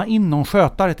behövde ju komma in någon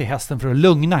skötare till hästen för att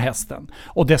lugna hästen.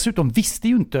 Och dessutom visste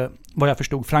ju inte, vad jag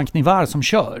förstod, Frank Nivard som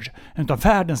kör, en av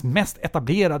världens mest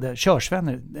etablerade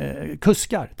körsvänner,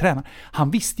 kuskar, tränare.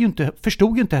 Han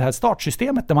förstod ju inte det här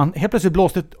startsystemet där man helt plötsligt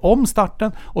blåste om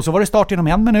starten och så var det start inom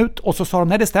 1 minut och så sa de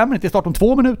nej det stämmer inte, det är start om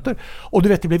 2 minuter. Och du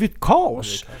vet, det blev ju ett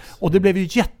kaos. Och det blev ju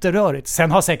jätterörigt.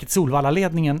 Sen har säkert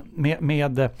Solvalla-ledningen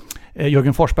med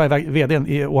Jörgen Forsberg,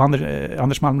 vd, och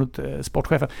Anders Malmroth,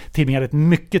 sportchefen, tillbringade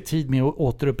mycket tid med att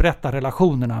återupprätta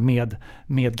relationerna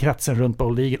med kretsen runt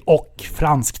Bold Eagle och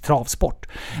fransk travsport.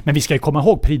 Men vi ska ju komma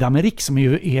ihåg Prix d'Amérique som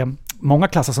ju är många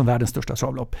klassar som världens största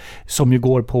travlopp, som ju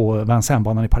går på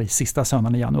Vincennes-banan i Paris sista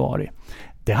söndagen i januari.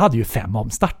 Det hade ju 5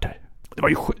 omstarter. Det var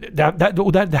ju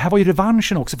det här var ju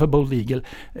revanschen också för Bold Eagle,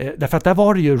 därför att där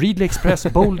var det ju Ridley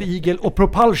Express, Bold Eagle och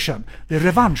Propulsion. Det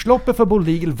revanschloppet för Bold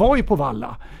Eagle var ju på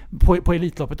Valla på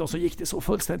Elitloppet och så gick det så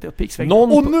fullständigt åt piksväng.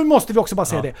 Och nu måste vi också bara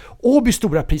säga det. Åby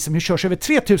stora pris som ju körs över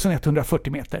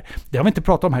 3140 meter. Det har vi inte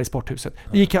pratat om här i Sporthuset.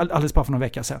 Det gick alldeles bara för några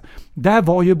veckor sedan. Där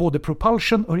var ju både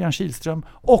Propulsion, Örjan Kihlström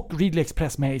och Ridley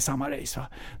Express med i samma race. Va?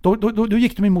 Då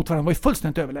gick de emot varandra, var ju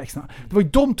fullständigt överlägsna. Det var ju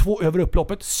de 2 över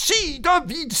upploppet, sida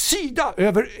vid sida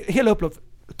över hela upploppet.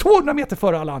 200 meter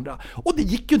före alla andra. Och det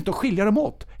gick ju inte att skilja dem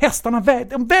åt. Hästarna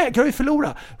vägrar ju förlora.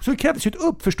 Så det krävdes ju ett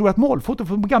uppförstorat målfoto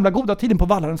för gamla goda tiden på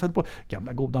Vallaren.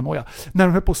 Gamla goda noja. När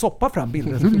de höll på att soppa fram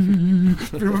bilder.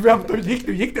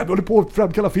 gick det? De höll på att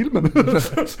framkalla filmen.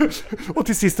 Och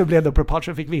till sist så blev det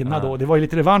Propulsion fick vinna då. Det var ju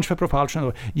lite revansch för Propulsion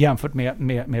då, jämfört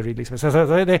med Ridley.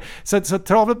 Så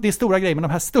travet, det är stora grejer. Men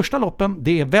de här största loppen,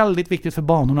 det är väldigt viktigt för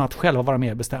banorna att själva vara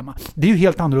med och bestämma. Det är ju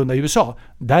helt annorlunda i USA.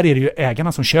 Där är det ju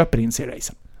ägarna som köper in sig i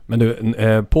racen. Men du,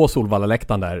 på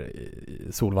Solvalla-läktaren där,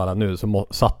 Solvalla nu, så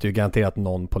satt ju garanterat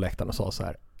någon på läktaren och sa så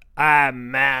här: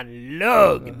 men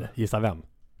lugn! Gissa vem?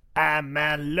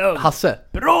 Men lugn! Hasse!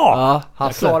 Bra! Ja,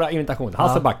 Hasse. Klara imitation.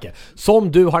 Hasse Backe.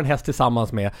 Som du har en häst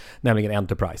tillsammans med, nämligen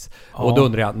Enterprise. Ja. Och då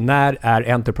undrar jag, när är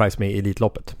Enterprise med i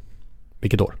Elitloppet?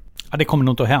 Vilket år? Ja, det kommer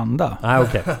nog inte att hända. Nej,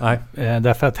 okej.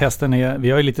 Därför att hästen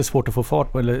vi har ju lite svårt att få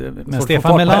fart på. Men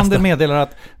Stefan Melander meddelar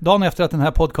att dagen efter att den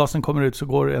här podcasten kommer ut så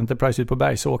går Enterprise ut på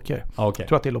Bergsåker. Jag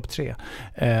tror att det är lopp 3.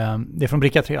 Det är från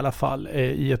bricka 3 i alla fall.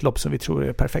 I ett lopp som vi tror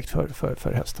är perfekt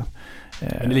för hästen.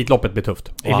 Men Elitloppet blir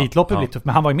tufft. Elitloppet blir tufft.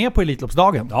 Men han var ju med på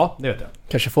Elitloppsdagen. Ja, det vet jag.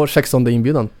 Kanske får 16:e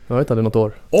inbundan. Jag vet inte, något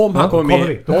år. Om han kommer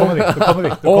med, då kommer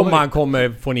vi. Om han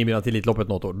kommer få en inbjudan till Elitloppet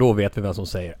något år, då vet vi vem som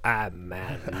säger men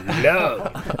lugn.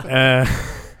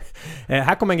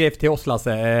 Här kommer en grej till oss,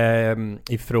 Lasse,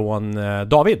 ifrån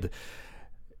David.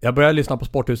 Jag började lyssna på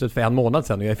Sporthuset för 1 månad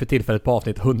sedan och jag är för tillfället på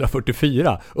avsnitt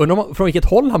 144. Undrar från vilket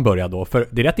håll han började då, för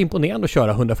det är rätt imponerande att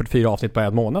köra 144 avsnitt på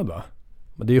 1 månad, va?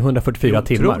 Men det är ju 144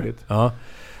 timmar. Ja.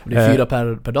 Det är 4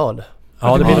 per dag.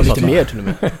 Ja, det blir lite mer till och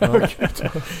med.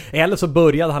 Eller så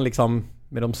började han liksom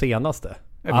med de senaste?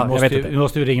 Vi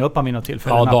måste ju ringa upp han vid något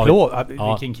tillfälle. Ja, en applåd.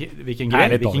 Ja. Vilken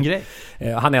grej.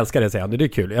 Han älskar det, säger han. Det är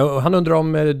kul. Han undrar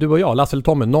om du och jag, Lasse eller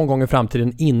Tommy, någon gång i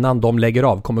framtiden innan de lägger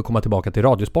av kommer komma tillbaka till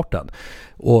radiosporten.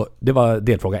 Och det var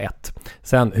delfråga 1.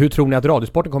 Sen, hur tror ni att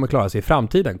radiosporten kommer klara sig i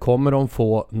framtiden? Kommer de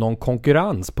få någon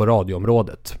konkurrens på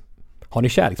radioområdet? Har ni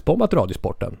kärleksbombat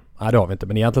radiosporten? Nej, det har vi inte.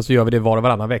 Men egentligen så gör vi det var och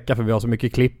varannan vecka för vi har så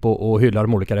mycket klipp och hyllar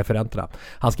de olika referenterna.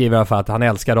 Han skriver i alla fall att han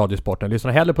älskar radiosporten.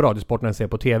 Lyssnar hellre på radiosporten än ser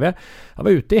på tv. Han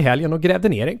var ute i helgen och grävde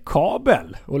ner en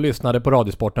kabel och lyssnade på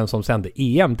radiosporten som sände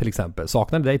EM till exempel.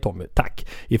 Saknade dig, Tommy? Tack!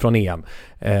 Ifrån EM.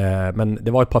 Men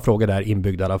det var ett par frågor där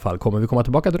inbyggda i alla fall. Kommer vi komma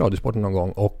tillbaka till radiosporten någon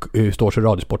gång? Och hur står sig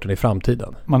radiosporten i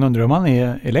framtiden? Man undrar om han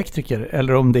är elektriker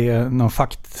eller om det är någon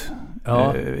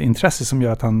intresse som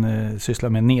gör att han sysslar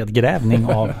med nedgrävning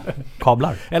av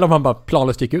kablar. Eller om han bara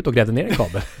planlöst gick ut och grävde ner en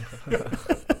kabel.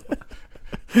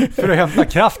 För att hämta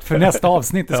kraft för nästa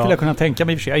avsnitt. Det skulle jag kunna tänka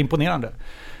mig. Jag är imponerande.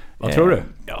 Vad tror du?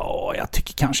 Ja, jag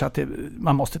tycker kanske att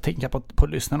man måste tänka på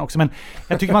lyssnarna också. Men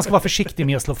jag tycker man ska vara försiktig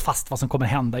med att slå fast vad som kommer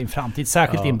hända i en framtid.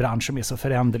 Särskilt i en bransch som är så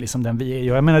föränderlig som den vi är.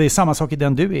 Jag menar, det är samma sak i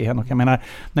den du är, Henrik. Jag menar,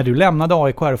 när du lämnade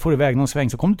AIK här och får iväg någon sväng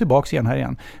så kommer du tillbaka igen här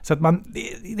igen. Så att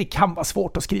det kan vara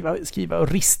svårt att skriva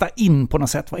och rista in på något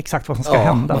sätt exakt vad som ska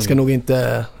hända. Man ska nog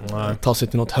inte ta sig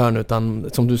till något hörn, utan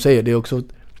som du säger, det är också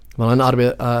man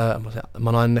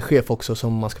har en chef också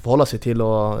som man ska förhålla sig till,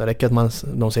 och det räcker att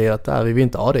de säger att vi vill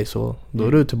inte ha dig, så då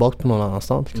är du tillbaka på någon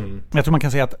annanstans. Jag tror man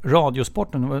kan säga att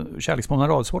radiosporten, kärleksmålen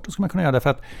radiosporten, ska man kunna göra därför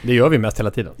att det gör vi mest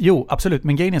hela tiden. Jo, absolut,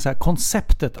 men grejen är så här,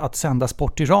 konceptet att sända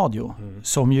sport i radio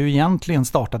som ju egentligen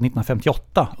startade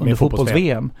 1958 under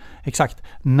fotbolls-VM. Exakt,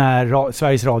 när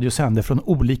Sveriges Radio sände från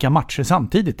olika matcher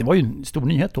samtidigt. Det var ju en stor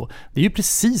nyhet då. Det är ju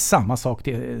precis samma sak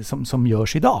som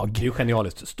görs idag. Det är ju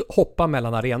genialiskt. Hoppa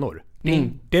mellan arenor.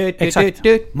 Exakt.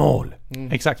 Mål.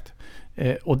 Exakt.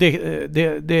 Och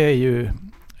det är ju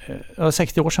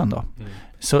 60 år sedan då.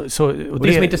 Och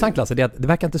det som är intressant, Lasse, det är att det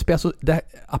verkar inte spela så,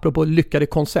 apropå lyckade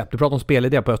koncept, du pratar om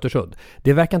spelidé på Östersund,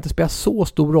 det verkar inte spela så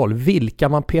stor roll vilka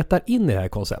man petar in i det här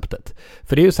konceptet.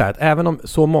 För det är ju så här att även om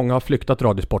så många har flyktat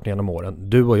radiosporten genom åren,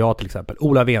 du och jag till exempel,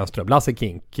 Ola Wenström, Lasse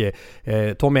Kink,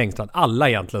 Tommy Engstrand, alla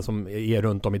egentligen som är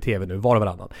runt om i tv nu, var och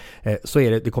varannan, så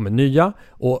är det kommer nya,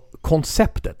 och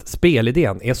konceptet,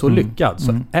 spelidén är så lyckad,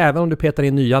 så även om du petar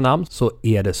in nya namn så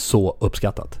är det så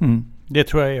uppskattat. Det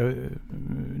tror jag är,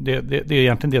 det är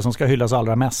egentligen det som ska hyllas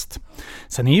allra mest.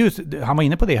 Sen är ju, han var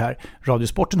inne på det här,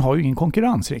 radiosporten har ju ingen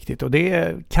konkurrens riktigt, och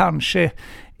det kanske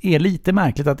är lite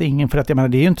märkligt att ingen, för att jag menar,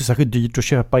 det är ju inte särskilt dyrt att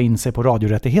köpa in sig på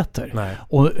radiorättigheter. Nej.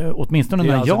 Och åtminstone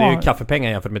när det är ju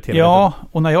kaffepengar jämfört med tv. Ja,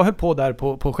 och när jag höll på där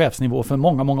på chefsnivå för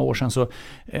många år sedan, så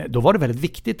då var det väldigt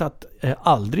viktigt att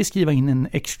aldrig skriva in en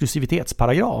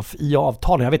exklusivitetsparagraf i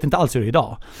avtalen. Jag vet inte alls hur det är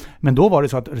idag. Men då var det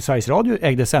så att Sveriges Radio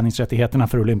ägde sändningsrättigheterna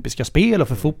för olympiska spel och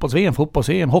för fotbolls-VM,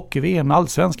 fotbolls-EM, hockey-VM,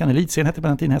 allsvenskan, elitserien hette på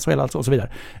den tiden, SHL alltså, och så vidare.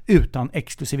 Utan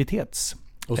exklusivitets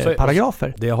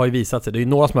paragrafer. Det har ju visat sig. Det är ju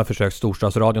några som har försökt,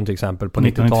 Storstadsradion till exempel på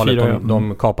 90-talet.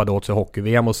 De kapade åt sig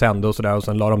hockey-VM och sände och sådär, och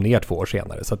sen la de ner 2 år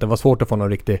senare. Så att det var svårt att få någon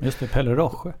riktig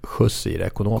skjuts i det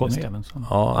ekonomiskt.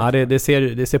 Det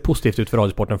ser positivt ut för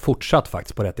radiosporten fortsatt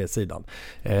faktiskt på rättighetssidan.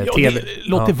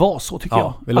 Låt det vara så, tycker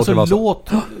jag.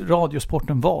 Låt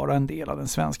radiosporten vara en del av den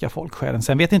svenska folksjälen.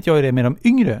 Sen vet inte jag hur det är med de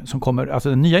yngre som kommer, alltså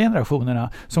de nya generationerna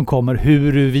som kommer,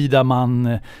 huruvida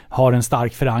man har en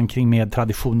stark förankring med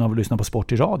traditionen av att lyssna på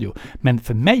sport i radio. Men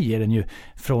för mig är den ju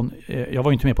från, jag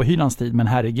var ju inte med på Hylands tid, men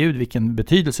herregud vilken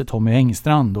betydelse Tommy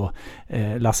Engstrand och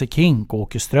Lasse Kink och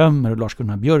Åke Strömmer och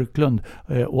Lars-Gunnar Björklund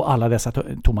och alla dessa,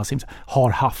 Thomas Sims, har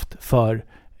haft för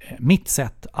mitt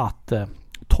sätt att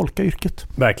tolka yrket.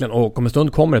 Verkligen, och om en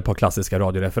stund kommer ett par klassiska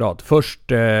radioreferat. Först,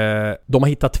 de har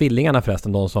hittat tvillingarna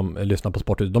förresten, de som lyssnar på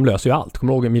Sporthuset. De löser ju allt.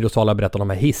 Kommer du ihåg Mirosala berättade om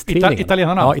de här hisstvillingarna?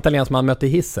 Italienarna? Ja, italiensk man mötte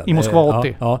hissen. I Moskva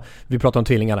 80. Ja, vi pratar om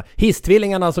tvillingarna.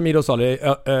 Hisstvillingarna som Mirosala,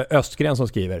 Östgren som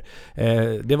skriver.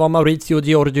 Det var Maurizio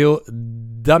Giorgio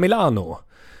da Milano.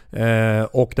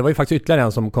 Och det var ju faktiskt ytterligare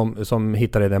en som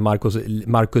hittade den,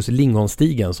 Marcus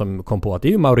Lingonstigen, som kom på att det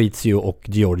är ju Maurizio och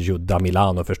Giorgio da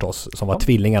Milano förstås, som var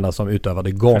tvillingarna som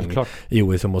utövade gång i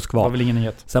OS i Moskva. Det var väl ingen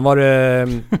nyhet. Sen var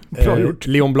det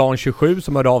Leon Blanc 27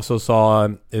 som hörde av sig och sa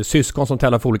syskon som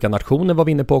tävlar för olika nationer var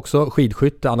vi inne på också.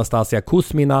 Skidskytte Anastasia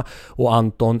Kuzmina och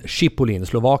Anton Šipolin,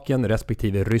 Slovakien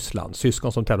respektive Ryssland.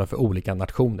 Syskon som tävlar för olika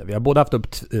nationer. Vi har både haft upp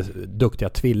duktiga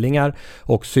tvillingar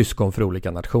och syskon för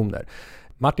olika nationer.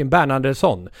 Martin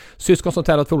Bernhardsson, syskon som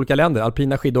tävlat för olika länder,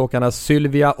 alpina skidåkarna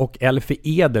Sylvia och Elfie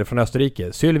Eder från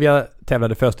Österrike. Sylvia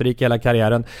tävlade för Österrike hela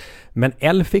karriären, men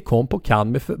Elfie kom på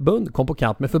kant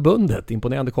med förbundet,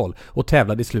 imponerande koll, och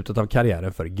tävlade i slutet av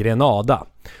karriären för Grenada.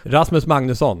 Rasmus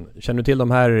Magnusson, känner du till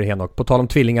de här, Henok? På tal om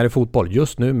tvillingar i fotboll,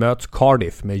 just nu möts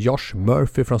Cardiff med Josh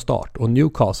Murphy från start och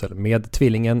Newcastle med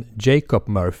tvillingen Jacob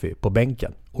Murphy på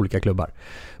bänken, olika klubbar.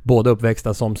 Båda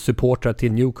uppväxta som supportrar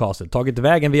till Newcastle, tagit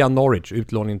vägen via Norwich,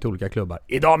 utlåning till olika klubbar.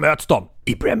 Idag möts de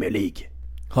i Premier League.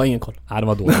 Har ingen koll. Nej, det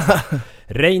var dåligt.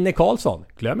 Reine Karlsson,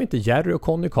 glöm inte Jerry och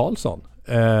Conny Karlsson,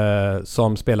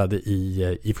 som spelade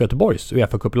i Göteborgs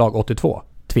UEFA Cup-lag 82.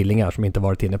 Tvillingar som inte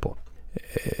varit inne på.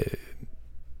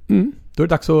 Då är det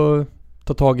dags att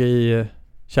ta tag i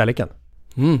kärleken.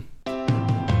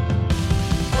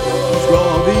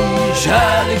 Ska vi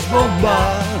kärleksbomba?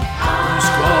 Nu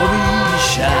ska vi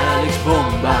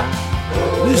kärleksbomba.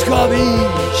 Nu ska vi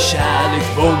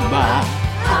kärleksbomba.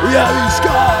 Ja, vi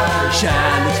ska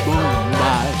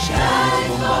kärleksbomba.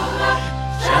 Kärleksbomba.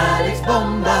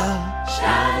 Kärleksbomba.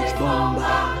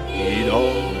 Kärleksbomba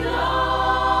idag.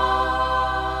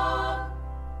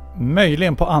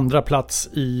 Möjligen på andra plats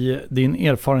i din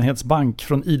erfarenhetsbank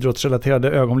från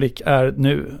idrottsrelaterade ögonblick är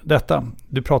nu detta.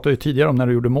 Du pratade ju tidigare om när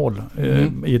du gjorde mål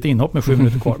i ett inhopp med 7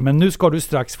 minuter kvar. Men nu ska du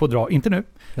strax få dra, inte nu,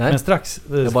 men strax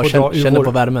jag bara känner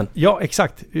på värmen. Ja,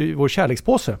 exakt. Vår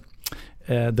kärlekspåse.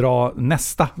 Dra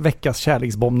nästa veckas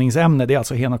kärleksbombningsämne. Det är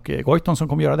alltså Henok Goitom som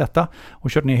kommer göra detta och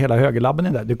kört ner hela högerlabben i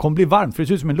där. Det kommer bli varmt, för det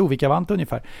ser ut som en Lovikavant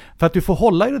ungefär. För att du får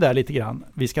hålla i det där lite grann.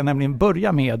 Vi ska nämligen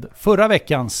börja med förra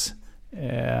veckans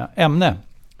ämne.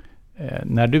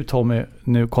 När du, Tommy,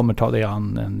 nu kommer ta dig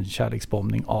an en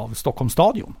kärleksbombning av Stockholms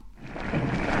stadion.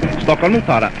 Stockholm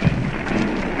Motala.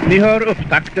 Ni hör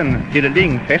upptakten till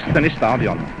Lingfesten i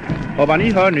stadion. Och vad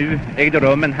ni hör nu ägde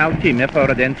rum en halvtimme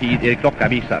före den tid er klocka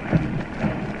visar.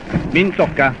 Min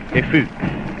klocka är 7.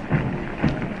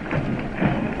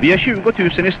 Vi är 20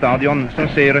 000 i stadion som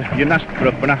ser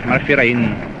gymnastgrupperna marschera in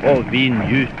och vi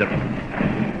njuter.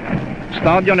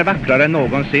 Stadion är vackrare än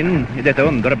någonsin i detta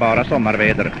underbara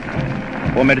sommarväder.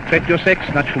 Och med 36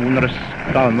 nationers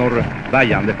fanor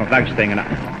vajande från flaggstängerna.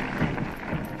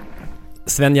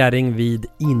 Sven Jerring vid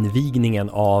invigningen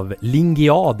av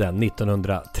Lingiaden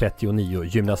 1939,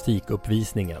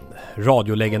 gymnastikuppvisningen.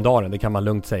 Radiolegendaren, det kan man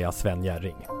lugnt säga, Sven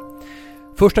Jerring.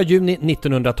 1 juni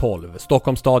 1912,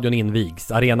 Stockholms stadion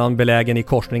invigs. Arenan belägen i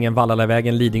korsningen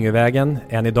Vallalavägen, Lidingövägen.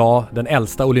 Än idag den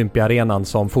äldsta olympiarenan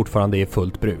som fortfarande är i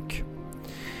fullt bruk.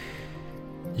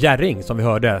 Jerring, som vi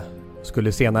hörde,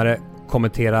 skulle senare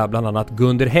kommentera bland annat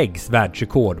Gunder Häggs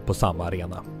världsrekord på samma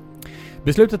arena.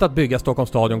 Beslutet att bygga Stockholms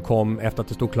stadion kom efter att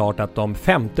det stod klart att de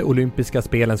 5:e olympiska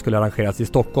spelen skulle arrangeras i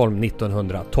Stockholm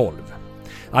 1912.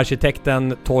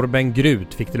 Arkitekten Torben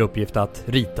Grut fick till uppgift att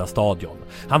rita stadion.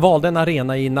 Han valde en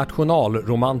arena i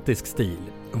nationalromantisk stil.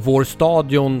 Vår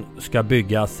stadion ska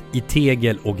byggas i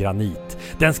tegel och granit.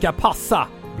 Den ska passa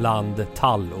bland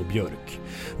tall och björk.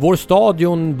 Vår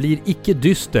stadion blir icke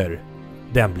dyster,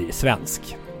 den blir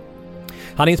svensk.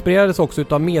 Han inspirerades också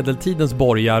av medeltidens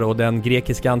borgar och den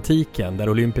grekiska antiken där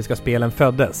olympiska spelen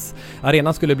föddes.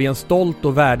 Arenan skulle bli en stolt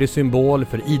och värdig symbol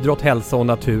för idrott, hälsa och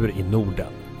natur i Norden.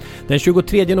 Den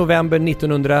 23 november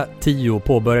 1910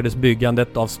 påbörjades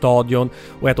byggandet av stadion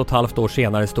och 1,5 år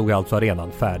senare stod alltså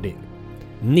arenan färdig.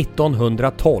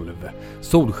 1912,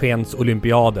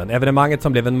 Solskensolympiaden, evenemanget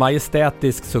som blev en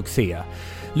majestätisk succé.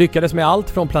 Lyckades med allt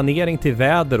från planering till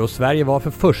väder och Sverige var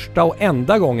för första och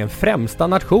enda gången främsta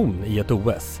nation i ett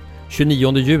OS.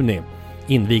 29 juni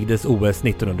invigdes OS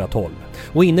 1912.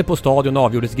 Och inne på stadion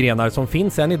avgjordes grenar som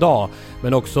finns än idag,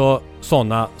 men också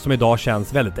sådana som idag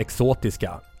känns väldigt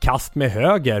exotiska. Kast med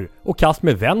höger och kast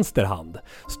med vänster hand.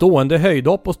 Stående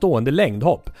höjdhopp och stående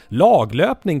längdhopp.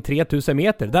 Laglöpning 3000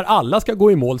 meter där alla ska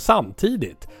gå i mål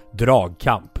samtidigt.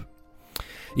 Dragkamp.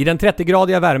 I den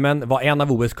 30-gradiga värmen var en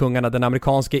av OS-kungarna den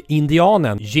amerikanske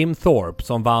indianen Jim Thorpe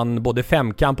som vann både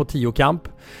 5-kamp och 10-kamp.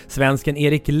 Svensken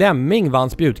Erik Lemming vann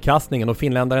spjutkastningen och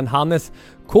finländaren Hannes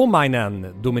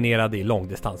Komainen dominerade i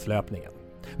långdistanslöpningen.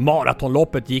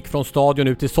 Maratonloppet gick från stadion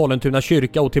ut till Sollentuna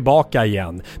kyrka och tillbaka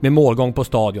igen med målgång på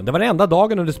stadion. Det var den enda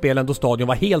dagen under spelen då stadion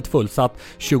var helt fullsatt,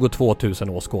 22 000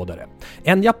 åskådare.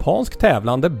 En japansk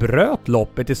tävlande bröt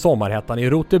loppet i sommarhettan i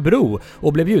Rotebro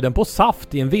och blev bjuden på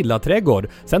saft i en villaträdgård.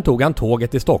 Sen tog han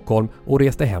tåget till Stockholm och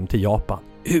reste hem till Japan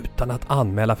utan att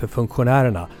anmäla för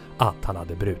funktionärerna att han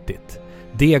hade brutit.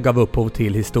 Det gav upphov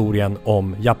till historien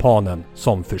om japanen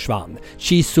som försvann,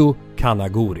 Shizu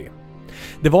Kanaguri.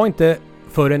 Det var inte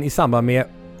förrän i samband med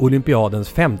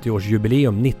olympiadens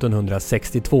 50-årsjubileum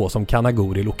 1962 som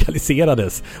Kanaguri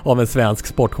lokaliserades av en svensk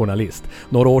sportjournalist.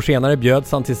 Några år senare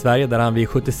bjöds han till Sverige där han vid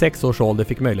 76 års ålder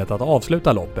fick möjlighet att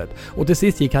avsluta loppet. Och till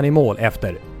sist gick han i mål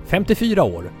efter 54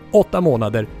 år, 8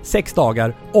 månader, 6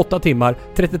 dagar, 8 timmar,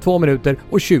 32 minuter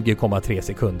och 20,3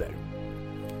 sekunder.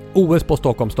 OS på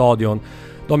Stockholms stadion,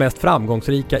 de mest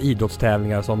framgångsrika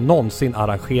idrottstävlingar som någonsin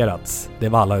arrangerats, det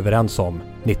var alla överens om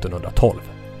 1912.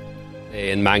 Det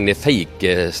är en magnifik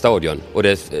stadion och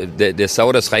det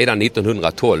sades redan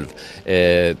 1912.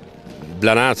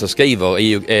 Bland annat så skriver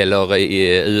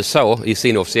i USA i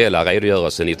sin officiella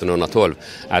redogörelse 1912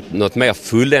 att något mer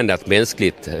fulländat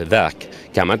mänskligt verk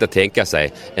kan man inte tänka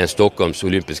sig än Stockholms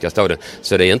olympiska stadion.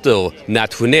 Så det är inte ur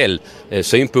nationell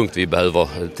synpunkt vi behöver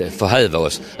förhäva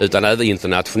oss, utan även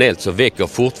internationellt så väcker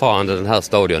fortfarande den här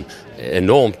stadion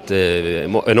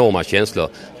enorma känslor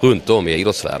runt om i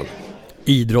idrottsvärlden.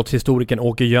 Idrottshistorikern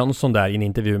Åke Jönsson där i en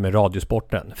intervju med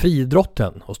Radiosporten.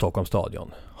 Friidrotten och Stockholms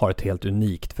stadion har ett helt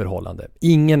unikt förhållande.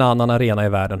 Ingen annan arena i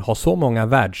världen har så många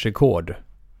världsrekord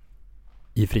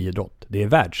i friidrott. Det är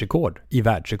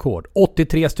världsrekord.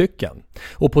 83 stycken.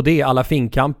 Och på det alla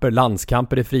finkamper,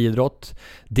 landskamper i friidrott,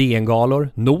 DN-galor.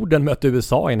 Norden mötte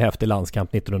USA i en häftig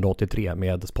landskamp 1983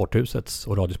 med Sporthusets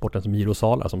och Radiosportens Miro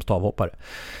Sala som stavhoppare.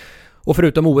 Och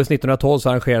förutom OS 1912 så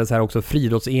arrangerades här också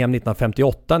friidrotts-EM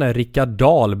 1958 när Rickard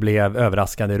Dahl blev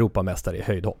överraskande Europamästare i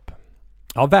höjdhopp.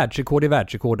 Ja, världsrekord är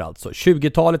världsrekord alltså.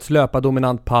 20-talets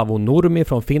löpardominant Paavo Nurmi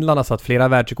från Finland har satt flera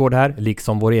världsrekord här,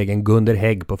 liksom vår egen Gunder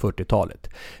Hägg på 40-talet.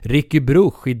 Ricky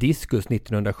Bruch i diskus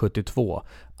 1972.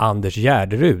 Anders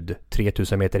Gärderud,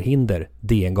 3000 meter hinder,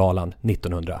 DN-galan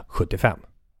 1975.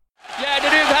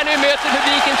 Gärderud här nu möter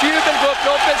publikens jubel på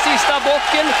upploppet, sista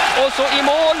bocken och så i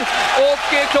mål och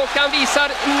klockan visar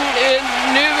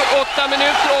nu 8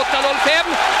 minuter 8.05.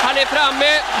 Han är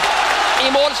framme i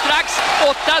mål strax,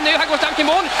 8 nu, han går fram till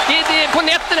mål. Det är på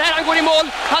nätten här, han går i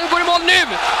mål nu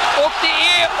och det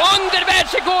är under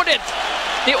världsrekordet.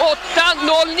 Det är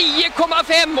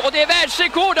 8.09,5 och det är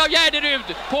världsrekord av Gärderud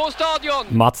på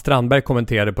stadion. Mats Strandberg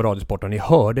kommenterade på Radiosporten. Ni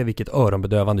hörde vilket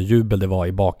öronbedövande jubel det var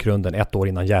i bakgrunden ett år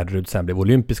innan Gärderud sen blev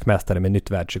olympisk mästare med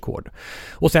nytt världsrekord.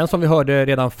 Och sen som vi hörde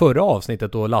redan förra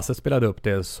avsnittet då Lasse spelade upp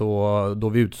det, så då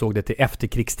vi utsåg det till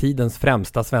efterkrigstidens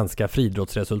främsta svenska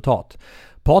friidrottsresultat.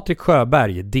 Patrik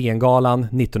Sjöberg, DN-galan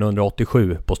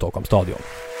 1987 på Stockholms stadion. 2.42,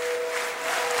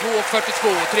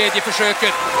 tredje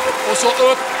försöket och så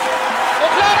upp.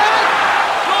 Och klarar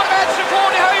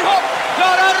världsrekord i höjdhopp,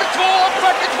 klarar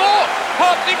 2.42,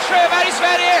 Patrik Sjöberg i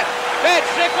Sverige,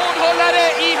 världsrekordhållare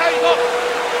i höjdhopp,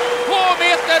 2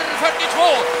 meter 42,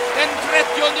 den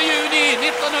 30 juni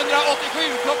 1987,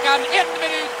 klockan 1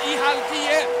 minut i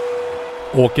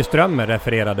 9:30. Åke Strömmer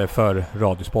refererade för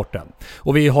Radiosporten.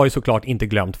 Och vi har ju såklart inte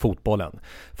glömt fotbollen.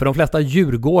 För de flesta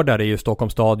djurgårdar är ju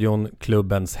Stockholms stadion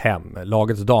klubbens hem.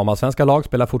 Lagets damallsvenska lag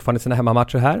spelar fortfarande sina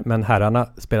hemmamatcher här, men herrarna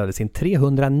spelade sin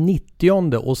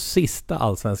 390:e och sista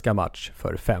allsvenska match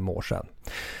för 5 år sedan.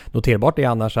 Noterbart är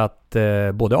annars att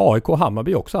både AIK och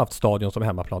Hammarby också haft stadion som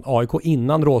hemmaplan. AIK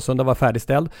innan Råsunda var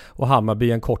färdigställd och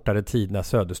Hammarby en kortare tid när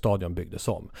Söderstadion byggdes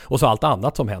om. Och så allt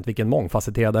annat som hänt, vilken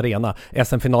mångfacetterad arena.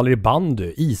 SM-finaler i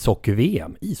bandy,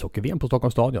 ishockey-VM på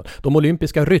Stockholms stadion. De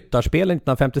olympiska ryttarspelen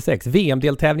 1956,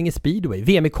 VM-deltävling i speedway,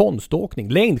 VM i konståkning,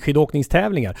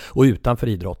 längdskidåkningstävlingar och utanför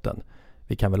idrotten.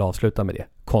 Vi kan väl avsluta med det.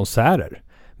 Konserter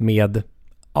med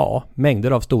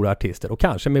mängder av stora artister och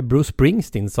kanske med Bruce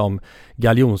Springsteen som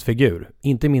galjonsfigur.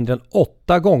 Inte mindre än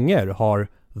 8 gånger har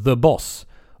The Boss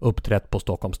uppträtt på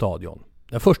Stockholms stadion.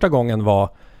 Den första gången var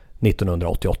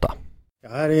 1988. Det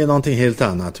här är någonting helt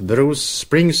annat. Bruce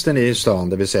Springsteen är i stan,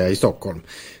 det vill säga i Stockholm.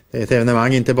 Det är ett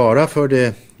evenemang inte bara för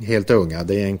de helt unga.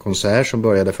 Det är en konsert som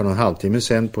började för någon halvtimme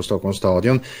sedan på Stockholms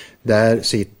stadion. Där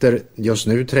sitter just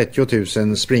nu 30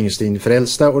 000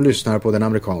 Springsteen-frälsta och lyssnar på den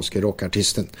amerikanske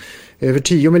rockartisten. Över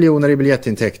 10 miljoner i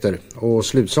biljettintäkter och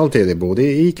slutsålt är det både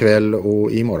ikväll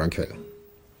och imorgon kväll.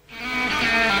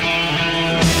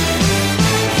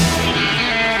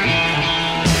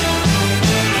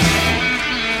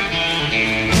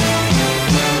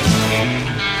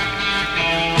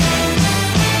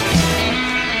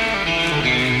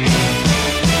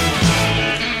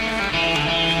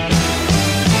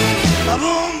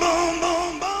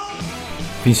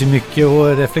 Det finns ju mycket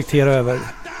att reflektera över.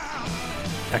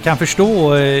 Jag kan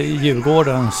förstå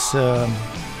Djurgårdens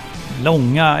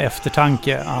långa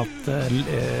eftertanke att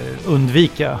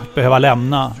undvika att behöva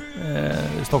lämna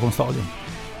Stockholms stadion.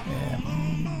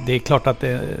 Det är klart att det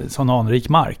är sån anrik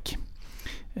mark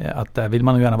att där vill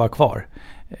man ju gärna vara kvar.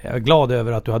 Jag är glad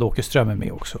över att du hade Åke Strömmer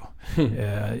med också.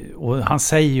 Och han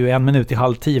säger ju 1 minut i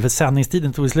 9:30, för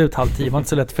sändningstiden tog slut 9:30. Det var inte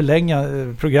så lätt att förlänga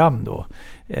program då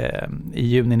i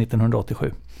juni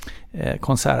 1987.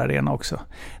 Konsertarena också.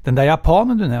 Den där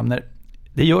japanen du nämner,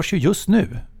 det görs ju just nu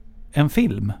en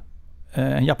film,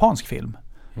 en japansk film.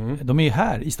 De är ju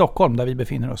här i Stockholm där vi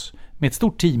befinner oss med ett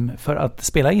stort team för att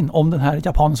spela in om den här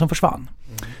japanen som försvann.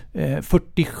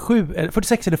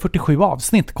 46 eller 47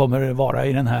 avsnitt kommer det vara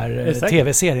i den här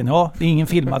tv-serien. Ja, det är ingen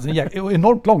film, alltså en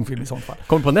enormt lång film i sånt fall.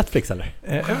 Kommer på Netflix eller?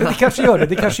 Det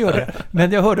kanske gör det.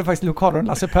 Men jag hörde faktiskt lokalradion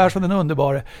Lasse Persson, den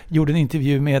underbara, gjorde en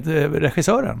intervju med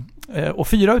regissören. Och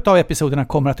 4 utav episoderna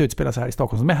kommer att utspelas här i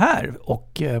Stockholm, som är här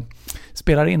och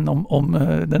spelar in om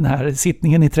den här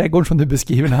sittningen i trädgården som du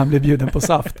beskriver när han blev bjuden på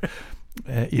saft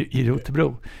i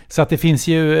Rotebro. Så att det finns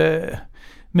ju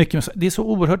mycket. Det är så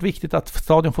oerhört viktigt att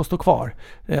stadion får stå kvar,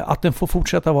 att den får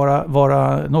fortsätta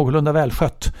vara någorlunda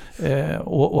välskött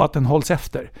och att den hålls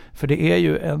efter. För det är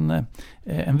ju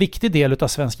en viktig del av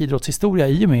svensk idrottshistoria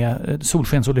i och med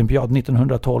Solskensolympiad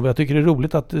 1912. Jag tycker det är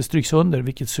roligt att det stryks under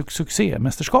vilket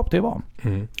succémästerskap det var.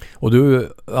 Och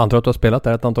du antar att du har spelat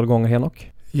där ett antal gånger,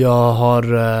 Henok? Jag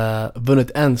har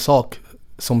vunnit en sak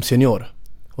som senior,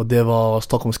 och det var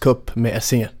Stockholms Cup med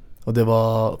Essinge, och det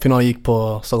var finalen gick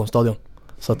på Stockholms stadion.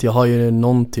 Så att jag har ju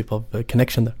någon typ av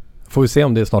connection där. Får vi se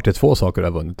om det är snart är 2 saker du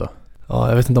har vunnit då? Ja,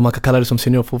 jag vet inte om man kan kalla det som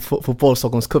senior fotboll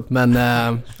Stockholms Cup, men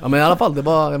men i alla fall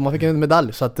man fick en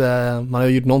medalj, så att man har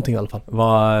gjort någonting i alla fall.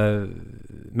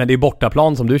 Men det är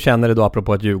bortaplan som du känner det då,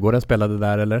 apropå att Djurgården spelade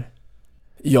där, eller?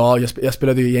 Ja, jag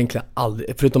spelade ju egentligen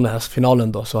aldrig, förutom den här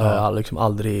finalen då, så har jag liksom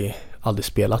aldrig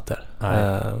spelat där.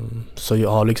 Så jag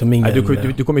har liksom ingen...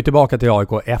 Du kom ju tillbaka till AIK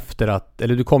efter att...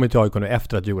 Eller du kom ju till AIK nu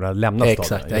efter att Djurgården lämnat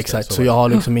staden. Exakt. Så jag har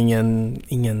liksom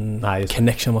ingen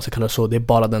connection, man ska kalla det så. Det är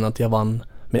bara den att jag vann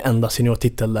min enda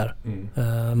seniortitel där.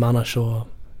 Men annars så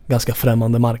ganska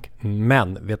främmande mark.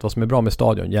 Men vet du vad som är bra med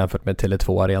stadion jämfört med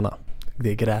Tele2 Arena?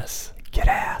 Det är gräs. Ja,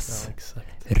 exakt.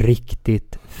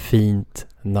 Riktigt fint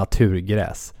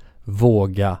naturgräs.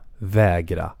 Våga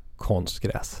vägra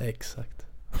konstgräs. Exakt.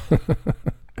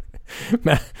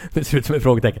 Men det ser ut som ett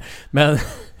frågetecken. Men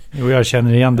jo, jag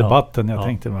känner igen debatten. Jag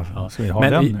tänkte ska vi ha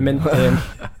den? Men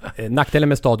nackdelen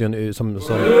med stadion som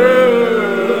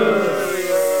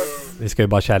vi ska ju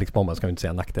bara kärleksbomba, ska vi inte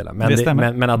säga nackdelar.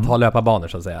 Men att ha löparbanor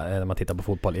så att säga när man tittar på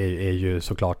fotboll är ju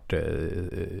såklart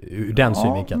ur den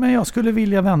synvinkeln. Men jag skulle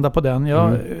vilja vända på den.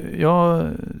 Jag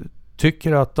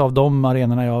tycker att av de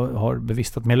arenorna jag har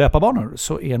bevistat med löparbanor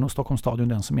så är nog Stockholms stadion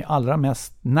den som är allra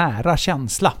mest nära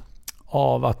känsla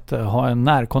av att ha en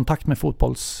närkontakt med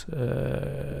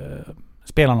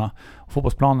fotbollsspelarna och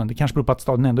fotbollsplanen. Det kanske beror på att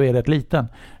stadion ändå är rätt liten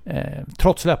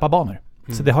trots löparbanor.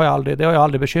 Så det har jag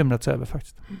aldrig bekymrat sig över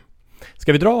faktiskt.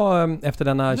 Ska vi dra efter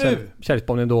denna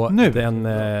kärleksbombning då en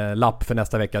lapp för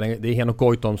nästa vecka? Det är Henok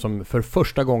Goitom som för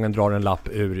första gången drar en lapp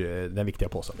ur den viktiga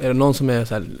påsen. Är det någon som är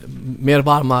så här, mer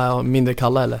varma och mindre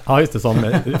kalla eller? Ja, just det, som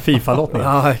FIFA-lottningen.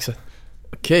 Ja, exakt.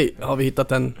 Okej, har vi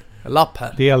hittat en lapp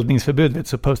här? Det är eldningsförbud,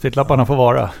 så post-it-lapparna får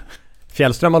vara.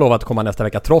 Fjällström har lovat att komma nästa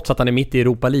vecka trots att han är mitt i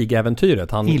Europa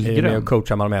League-äventyret. Han är med och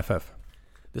coachar Malmö FF.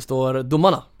 Det står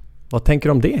domarna. Vad tänker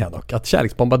du om det, Henok? Att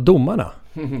kärleksbomba domarna?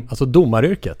 Alltså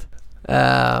domaryrket?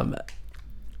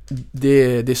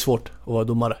 Det är svårt att vara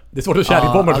domare. Det är svårt att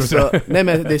kärleksbomba, nej,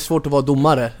 men det är svårt att vara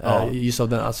domare just av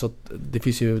den. Alltså, det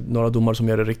finns ju några domare som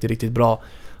gör det riktigt, riktigt bra.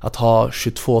 Att ha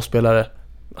 22 spelare,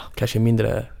 kanske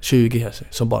mindre 20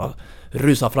 som bara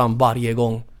rusar fram varje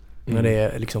gång när det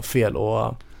är liksom fel.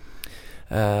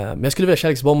 Men jag skulle vilja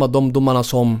kärleksbomba de domarna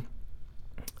som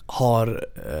har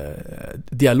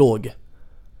dialog.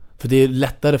 För det är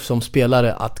lättare som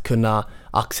spelare att kunna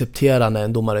acceptera när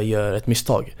en domare gör ett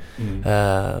misstag.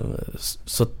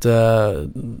 Så att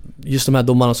just de här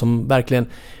domarna som verkligen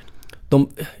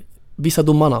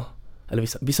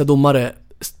vissa domare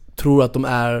tror att de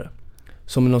är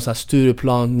som någon sån här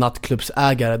Stureplan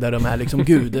nattklubbsägare där de är liksom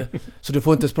gud. Så du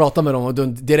får inte ens prata med dem och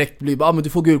direkt blir bara men du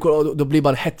får gul och då blir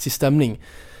bara hetsig stämning.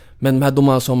 Men de här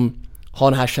domarna som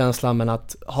har den här känslan, men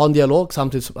att ha en dialog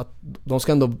samtidigt som att de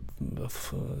ska ändå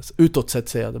utåt sett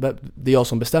säga det är jag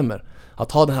som bestämmer.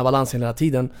 Att ha den här balansen hela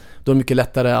tiden, då är det mycket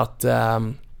lättare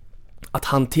att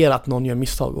hantera att någon gör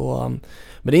misstag.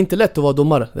 Men det är inte lätt att vara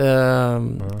domare.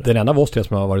 Den enda av oss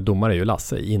som har varit domare är ju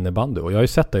Lasse i innebandy. Och jag har ju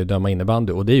sett dig döma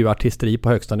innebandy. Och det är ju artisteri på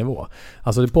högsta nivå.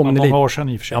 Alltså det påminner många år sedan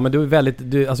i och för sig. Ja, men du är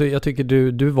väldigt... alltså jag tycker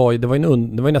det var ju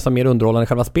nästan mer underhållande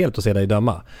själva spelet att se dig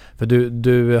döma. För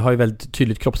du har ju väldigt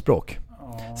tydligt kroppsspråk.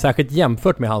 Särskilt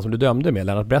jämfört med han som du dömde med,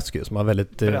 Lennart Bresky, som har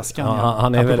väldigt...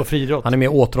 han är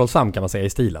mer återhållsam kan man säga i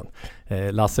stilen.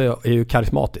 Lasse är ju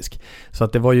karismatisk. Så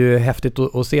att det var ju häftigt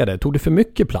att se det. Tog du för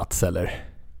mycket plats eller?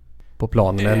 på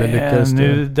planen? Eller lyckades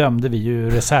nu dömde vi ju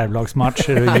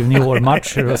reservlagsmatcher och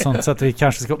juniormatcher och sånt, så att vi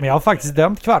kanske ska... Men jag har faktiskt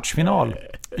dömt kvartsfinal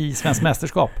i svensk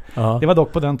mästerskap. Ja. Det var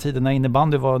dock på den tiden när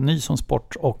innebandy var ny som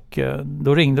sport, och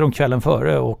då ringde de kvällen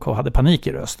före och hade panik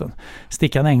i rösten.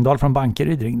 Stickan Engdahl från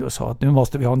Bankeryd ringde och sa att nu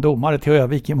måste vi ha en domare till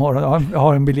Övik imorgon. Jag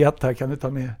har en biljett här, kan du ta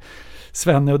med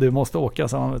Svenne och du måste åka,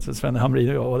 sa Svenne Hamrin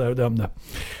och jag var där och dömde.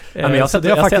 Ja, men jag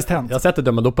hänt. Jag sett det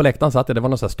döma, då på läktaren satt det var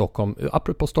någon sån här Stockholm,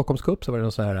 apropå Stockholms cup så var det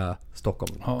någon sån här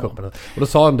Stockholm-cupen. Och då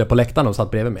sa de det på läktaren och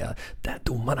satt bredvid mig. Den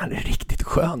domaren, han är riktigt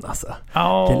skön alltså.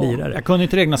 Ja, jag kunde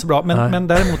inte regna så bra, men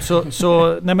däremot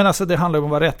så nej, men alltså det handlar om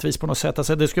att vara rättvis på något sätt.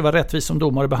 Alltså det ska vara rättvist som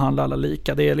domare, behandla alla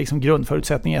lika. Det är liksom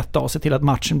grundförutsättning 1 dag, se till att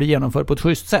matchen blir genomförd på ett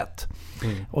schysst sätt.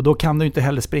 Och då kan du inte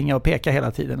heller springa och peka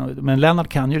hela tiden. Men Lennart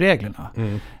kan ju reglerna.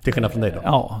 Till skillnad från dig då.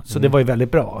 Ja, så det var ju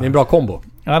väldigt bra. Det är en bra kombo.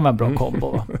 Ja, det var en bra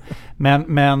kombo.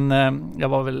 Men jag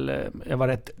var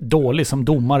rätt dålig som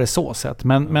domare så sett.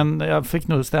 Men jag fick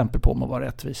nog stämpel på mig att vara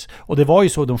rättvis. Och det var ju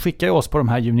så, de skickade oss på de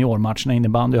här juniormatcherna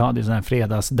innebandy. Jag hade ju sån här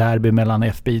fredagsderby mellan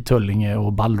FB Tullinge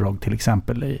och Balrog till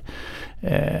exempel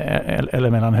eller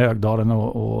mellan Högdalen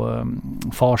och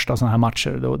Farsta, såna här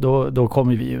matcher. Då kom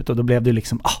vi ut och då blev det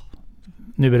liksom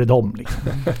nu är det dem liksom.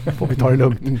 Får vi ta det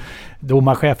lugnt.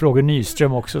 Domarchef Roger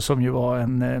Nyström också, som ju var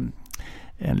en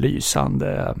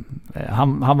lysande...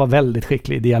 Han var väldigt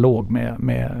skicklig i dialog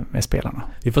med spelarna.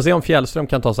 Vi får se om Fjällström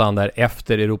kan ta sig an där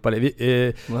efter Europa League.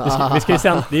 Vi ska ju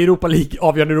sen, det är Europa League,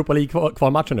 avgörande Europa League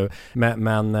kvalmatchen nu.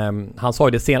 Men han sa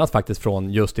ju det senast faktiskt från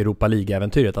just Europa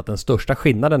League-äventyret, att den största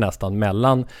skillnaden nästan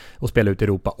mellan att spela ut i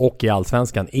Europa och i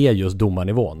Allsvenskan är just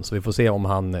domarnivån. Så vi får se om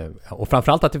han... Och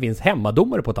framförallt att det finns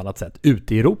hemmadomare på ett annat sätt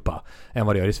ute i Europa än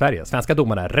vad det gör i Sverige. Svenska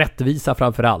domarna är rättvisa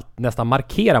framförallt, nästan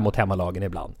markera mot hemmalagen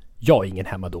ibland. Jag är ingen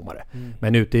hemmadomare.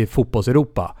 Men ute i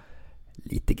fotbolls-Europa,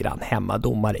 lite grann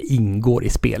hemmadomare ingår i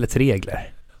spelets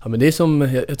regler. Ja, men det är som,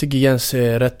 jag tycker Jens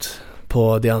är rätt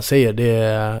på det han säger. Det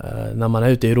är, när man är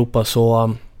ute i Europa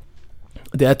så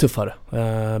det är tuffare.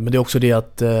 Men det är också det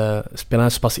att spelarna är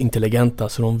så pass intelligenta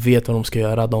så de vet vad de ska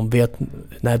göra. De vet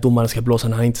när domaren ska blåsa,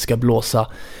 när han inte ska blåsa.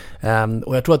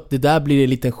 Och jag tror att det där blir en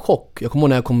liten chock. Jag kommer ihåg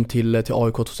när jag kom till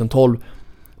AIK 2012.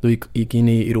 Då gick in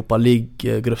i Europa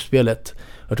League-gruppspelet.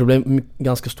 Jag tror det blev en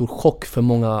ganska stor chock för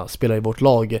många spelare i vårt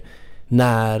lag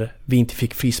när vi inte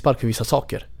fick frispark för vissa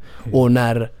saker. Och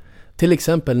när, till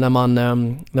exempel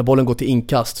när bollen går till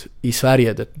inkast i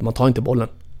Sverige, man tar inte bollen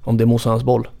om det är motståndarens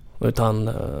boll, utan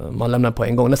man lämnar på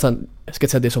en gång. Nästan, jag ska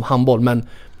inte säga det som handboll, men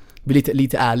vi är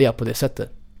lite ärliga på det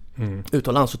sättet.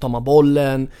 Utomlands så tar man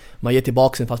bollen, man ger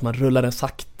tillbaka den fast man rullar den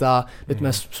sakta. Vet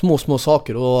med små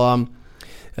saker. Och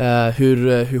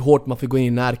hur hårt man får gå in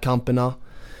i närkamperna.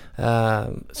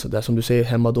 Så där som du säger,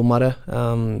 hemmadomare.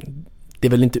 Det är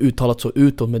väl inte uttalat så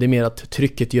utåt, men det är mer att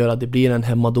trycket gör att det blir en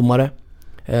hemmadomare.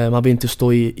 Man vill inte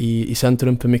stå i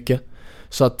centrum för mycket.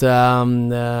 Så att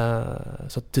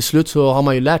till slut så har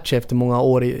man ju lärt sig efter många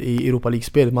år i Europa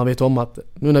League-spelet. Man vet om att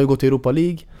nu när vi går till Europa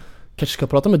League kanske ska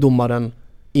prata med domaren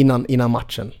innan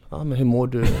matchen. Ja, men hur mår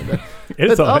du? Är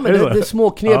det så? Ja, men det är små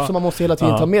knep som man måste hela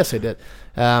tiden ta med sig. Det.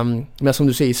 Men som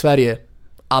du säger, i Sverige,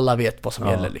 alla vet vad som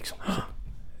gäller liksom.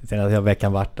 Sen att jag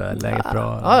veckan varit läget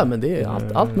bra. Ja, men det är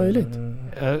allt möjligt.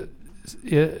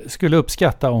 Jag skulle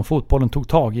uppskatta om fotbollen tog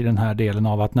tag i den här delen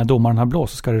av att när domaren har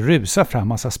blåst så ska det rusa fram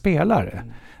massa spelare.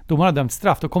 Domaren har dömt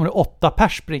straff, då kommer det 8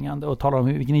 pers springande och talar om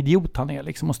vilken idiot han är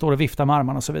liksom, och står och viftar med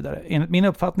armarna och så vidare. Enligt min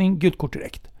uppfattning, gult kort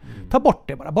direkt. Ta bort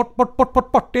det bara.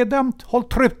 Bort. Det är dömt. Håll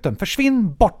truten.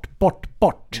 Försvinn.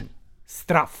 Bort.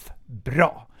 Straff.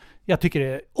 Bra. Jag tycker det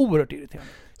är oerhört irriterande.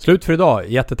 Slut för idag.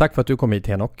 Jättetack för att du kom hit,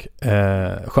 Henok.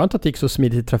 Skönt att det gick så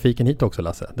smidigt i trafiken hit också,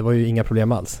 Lasse. Det var ju inga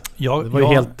problem alls. Det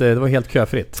var helt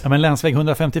köfritt. Ja, men länsväg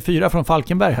 1154 från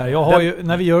Falkenberg här. Jag har ju,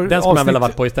 när vi gör den ska man väl ha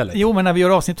varit på istället. Jo, men när vi gör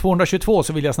avsnitt 222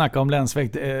 så vill jag snacka om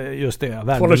länsväg, just det,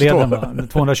 Värmdöleden.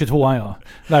 222, ja.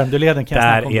 Värmdöleden kan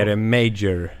jag snacka om. Där är det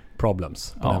major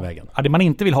problems på den vägen. Ja, det man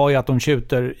inte vill ha är att de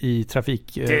skjuter i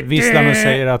trafikvisslan och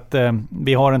säger att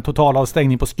vi har en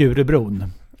totalavstängning på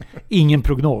Skurubron. Ingen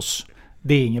prognos.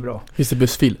 Det är inget bra. Finns det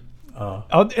bussfil?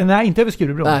 Ja, nej, inte över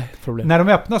Skurubron. Nej, problem. När de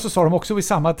öppnar så sa de också vid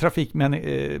samma trafik, men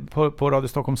på Radio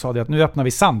Stockholm sa det att nu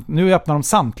öppnar de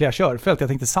samtliga körfält. Jag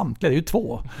tänkte samtliga, det är ju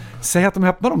 2. Säg att de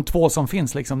öppnar de 2 som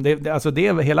finns liksom.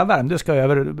 Hela Värmdö ska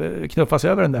knuffas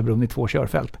över den där bron i 2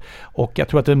 körfält. Och jag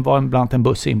tror att det var bland en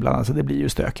buss inblandad, så det blir ju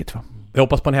stökigt. Va? Vi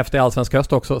hoppas på en häftig allsvensk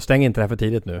höst också. Stäng inte det här för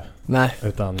tidigt nu. Nej.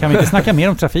 Kan vi inte snacka mer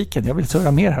om trafiken? Jag vill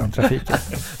surra mer här om trafiken.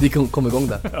 Vi kommer igång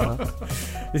där. Ja.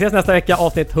 Vi ses nästa vecka,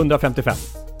 avsnitt 155.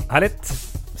 Härligt.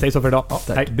 Säg så för idag.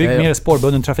 Hej. Bygg mer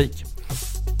spårbunden trafik.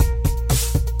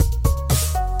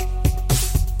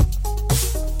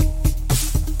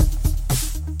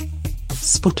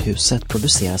 Sporthuset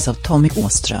produceras av Tommy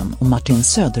Åström och Martin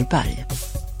Söderberg.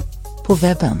 På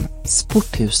webben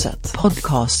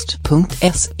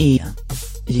sporthusetpodcast.se.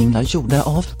 Jinglar gjorda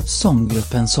av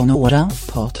sånggruppen Sonora,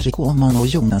 Patrik Åman och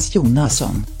Jonas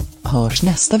Jonasson. Hörs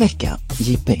nästa vecka,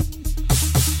 Jippi.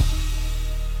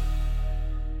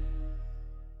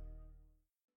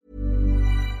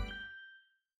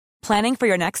 Planning for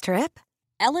your next trip?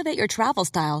 Elevate your travel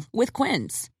style with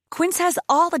Quince. Quince has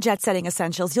all the jet-setting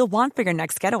essentials you'll want for your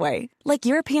next getaway, like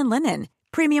European linen,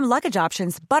 premium luggage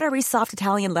options, buttery soft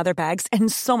Italian leather bags,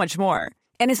 and so much more.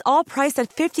 And is all priced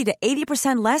at 50 to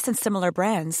 80% less than similar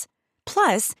brands.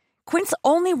 Plus, Quince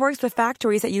only works with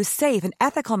factories that use safe and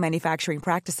ethical manufacturing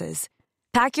practices.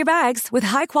 Pack your bags with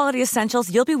high-quality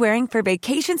essentials you'll be wearing for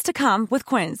vacations to come with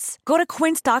Quince. Go to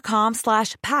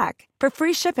quince.com/pack for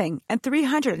free shipping and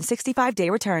 365-day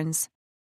returns.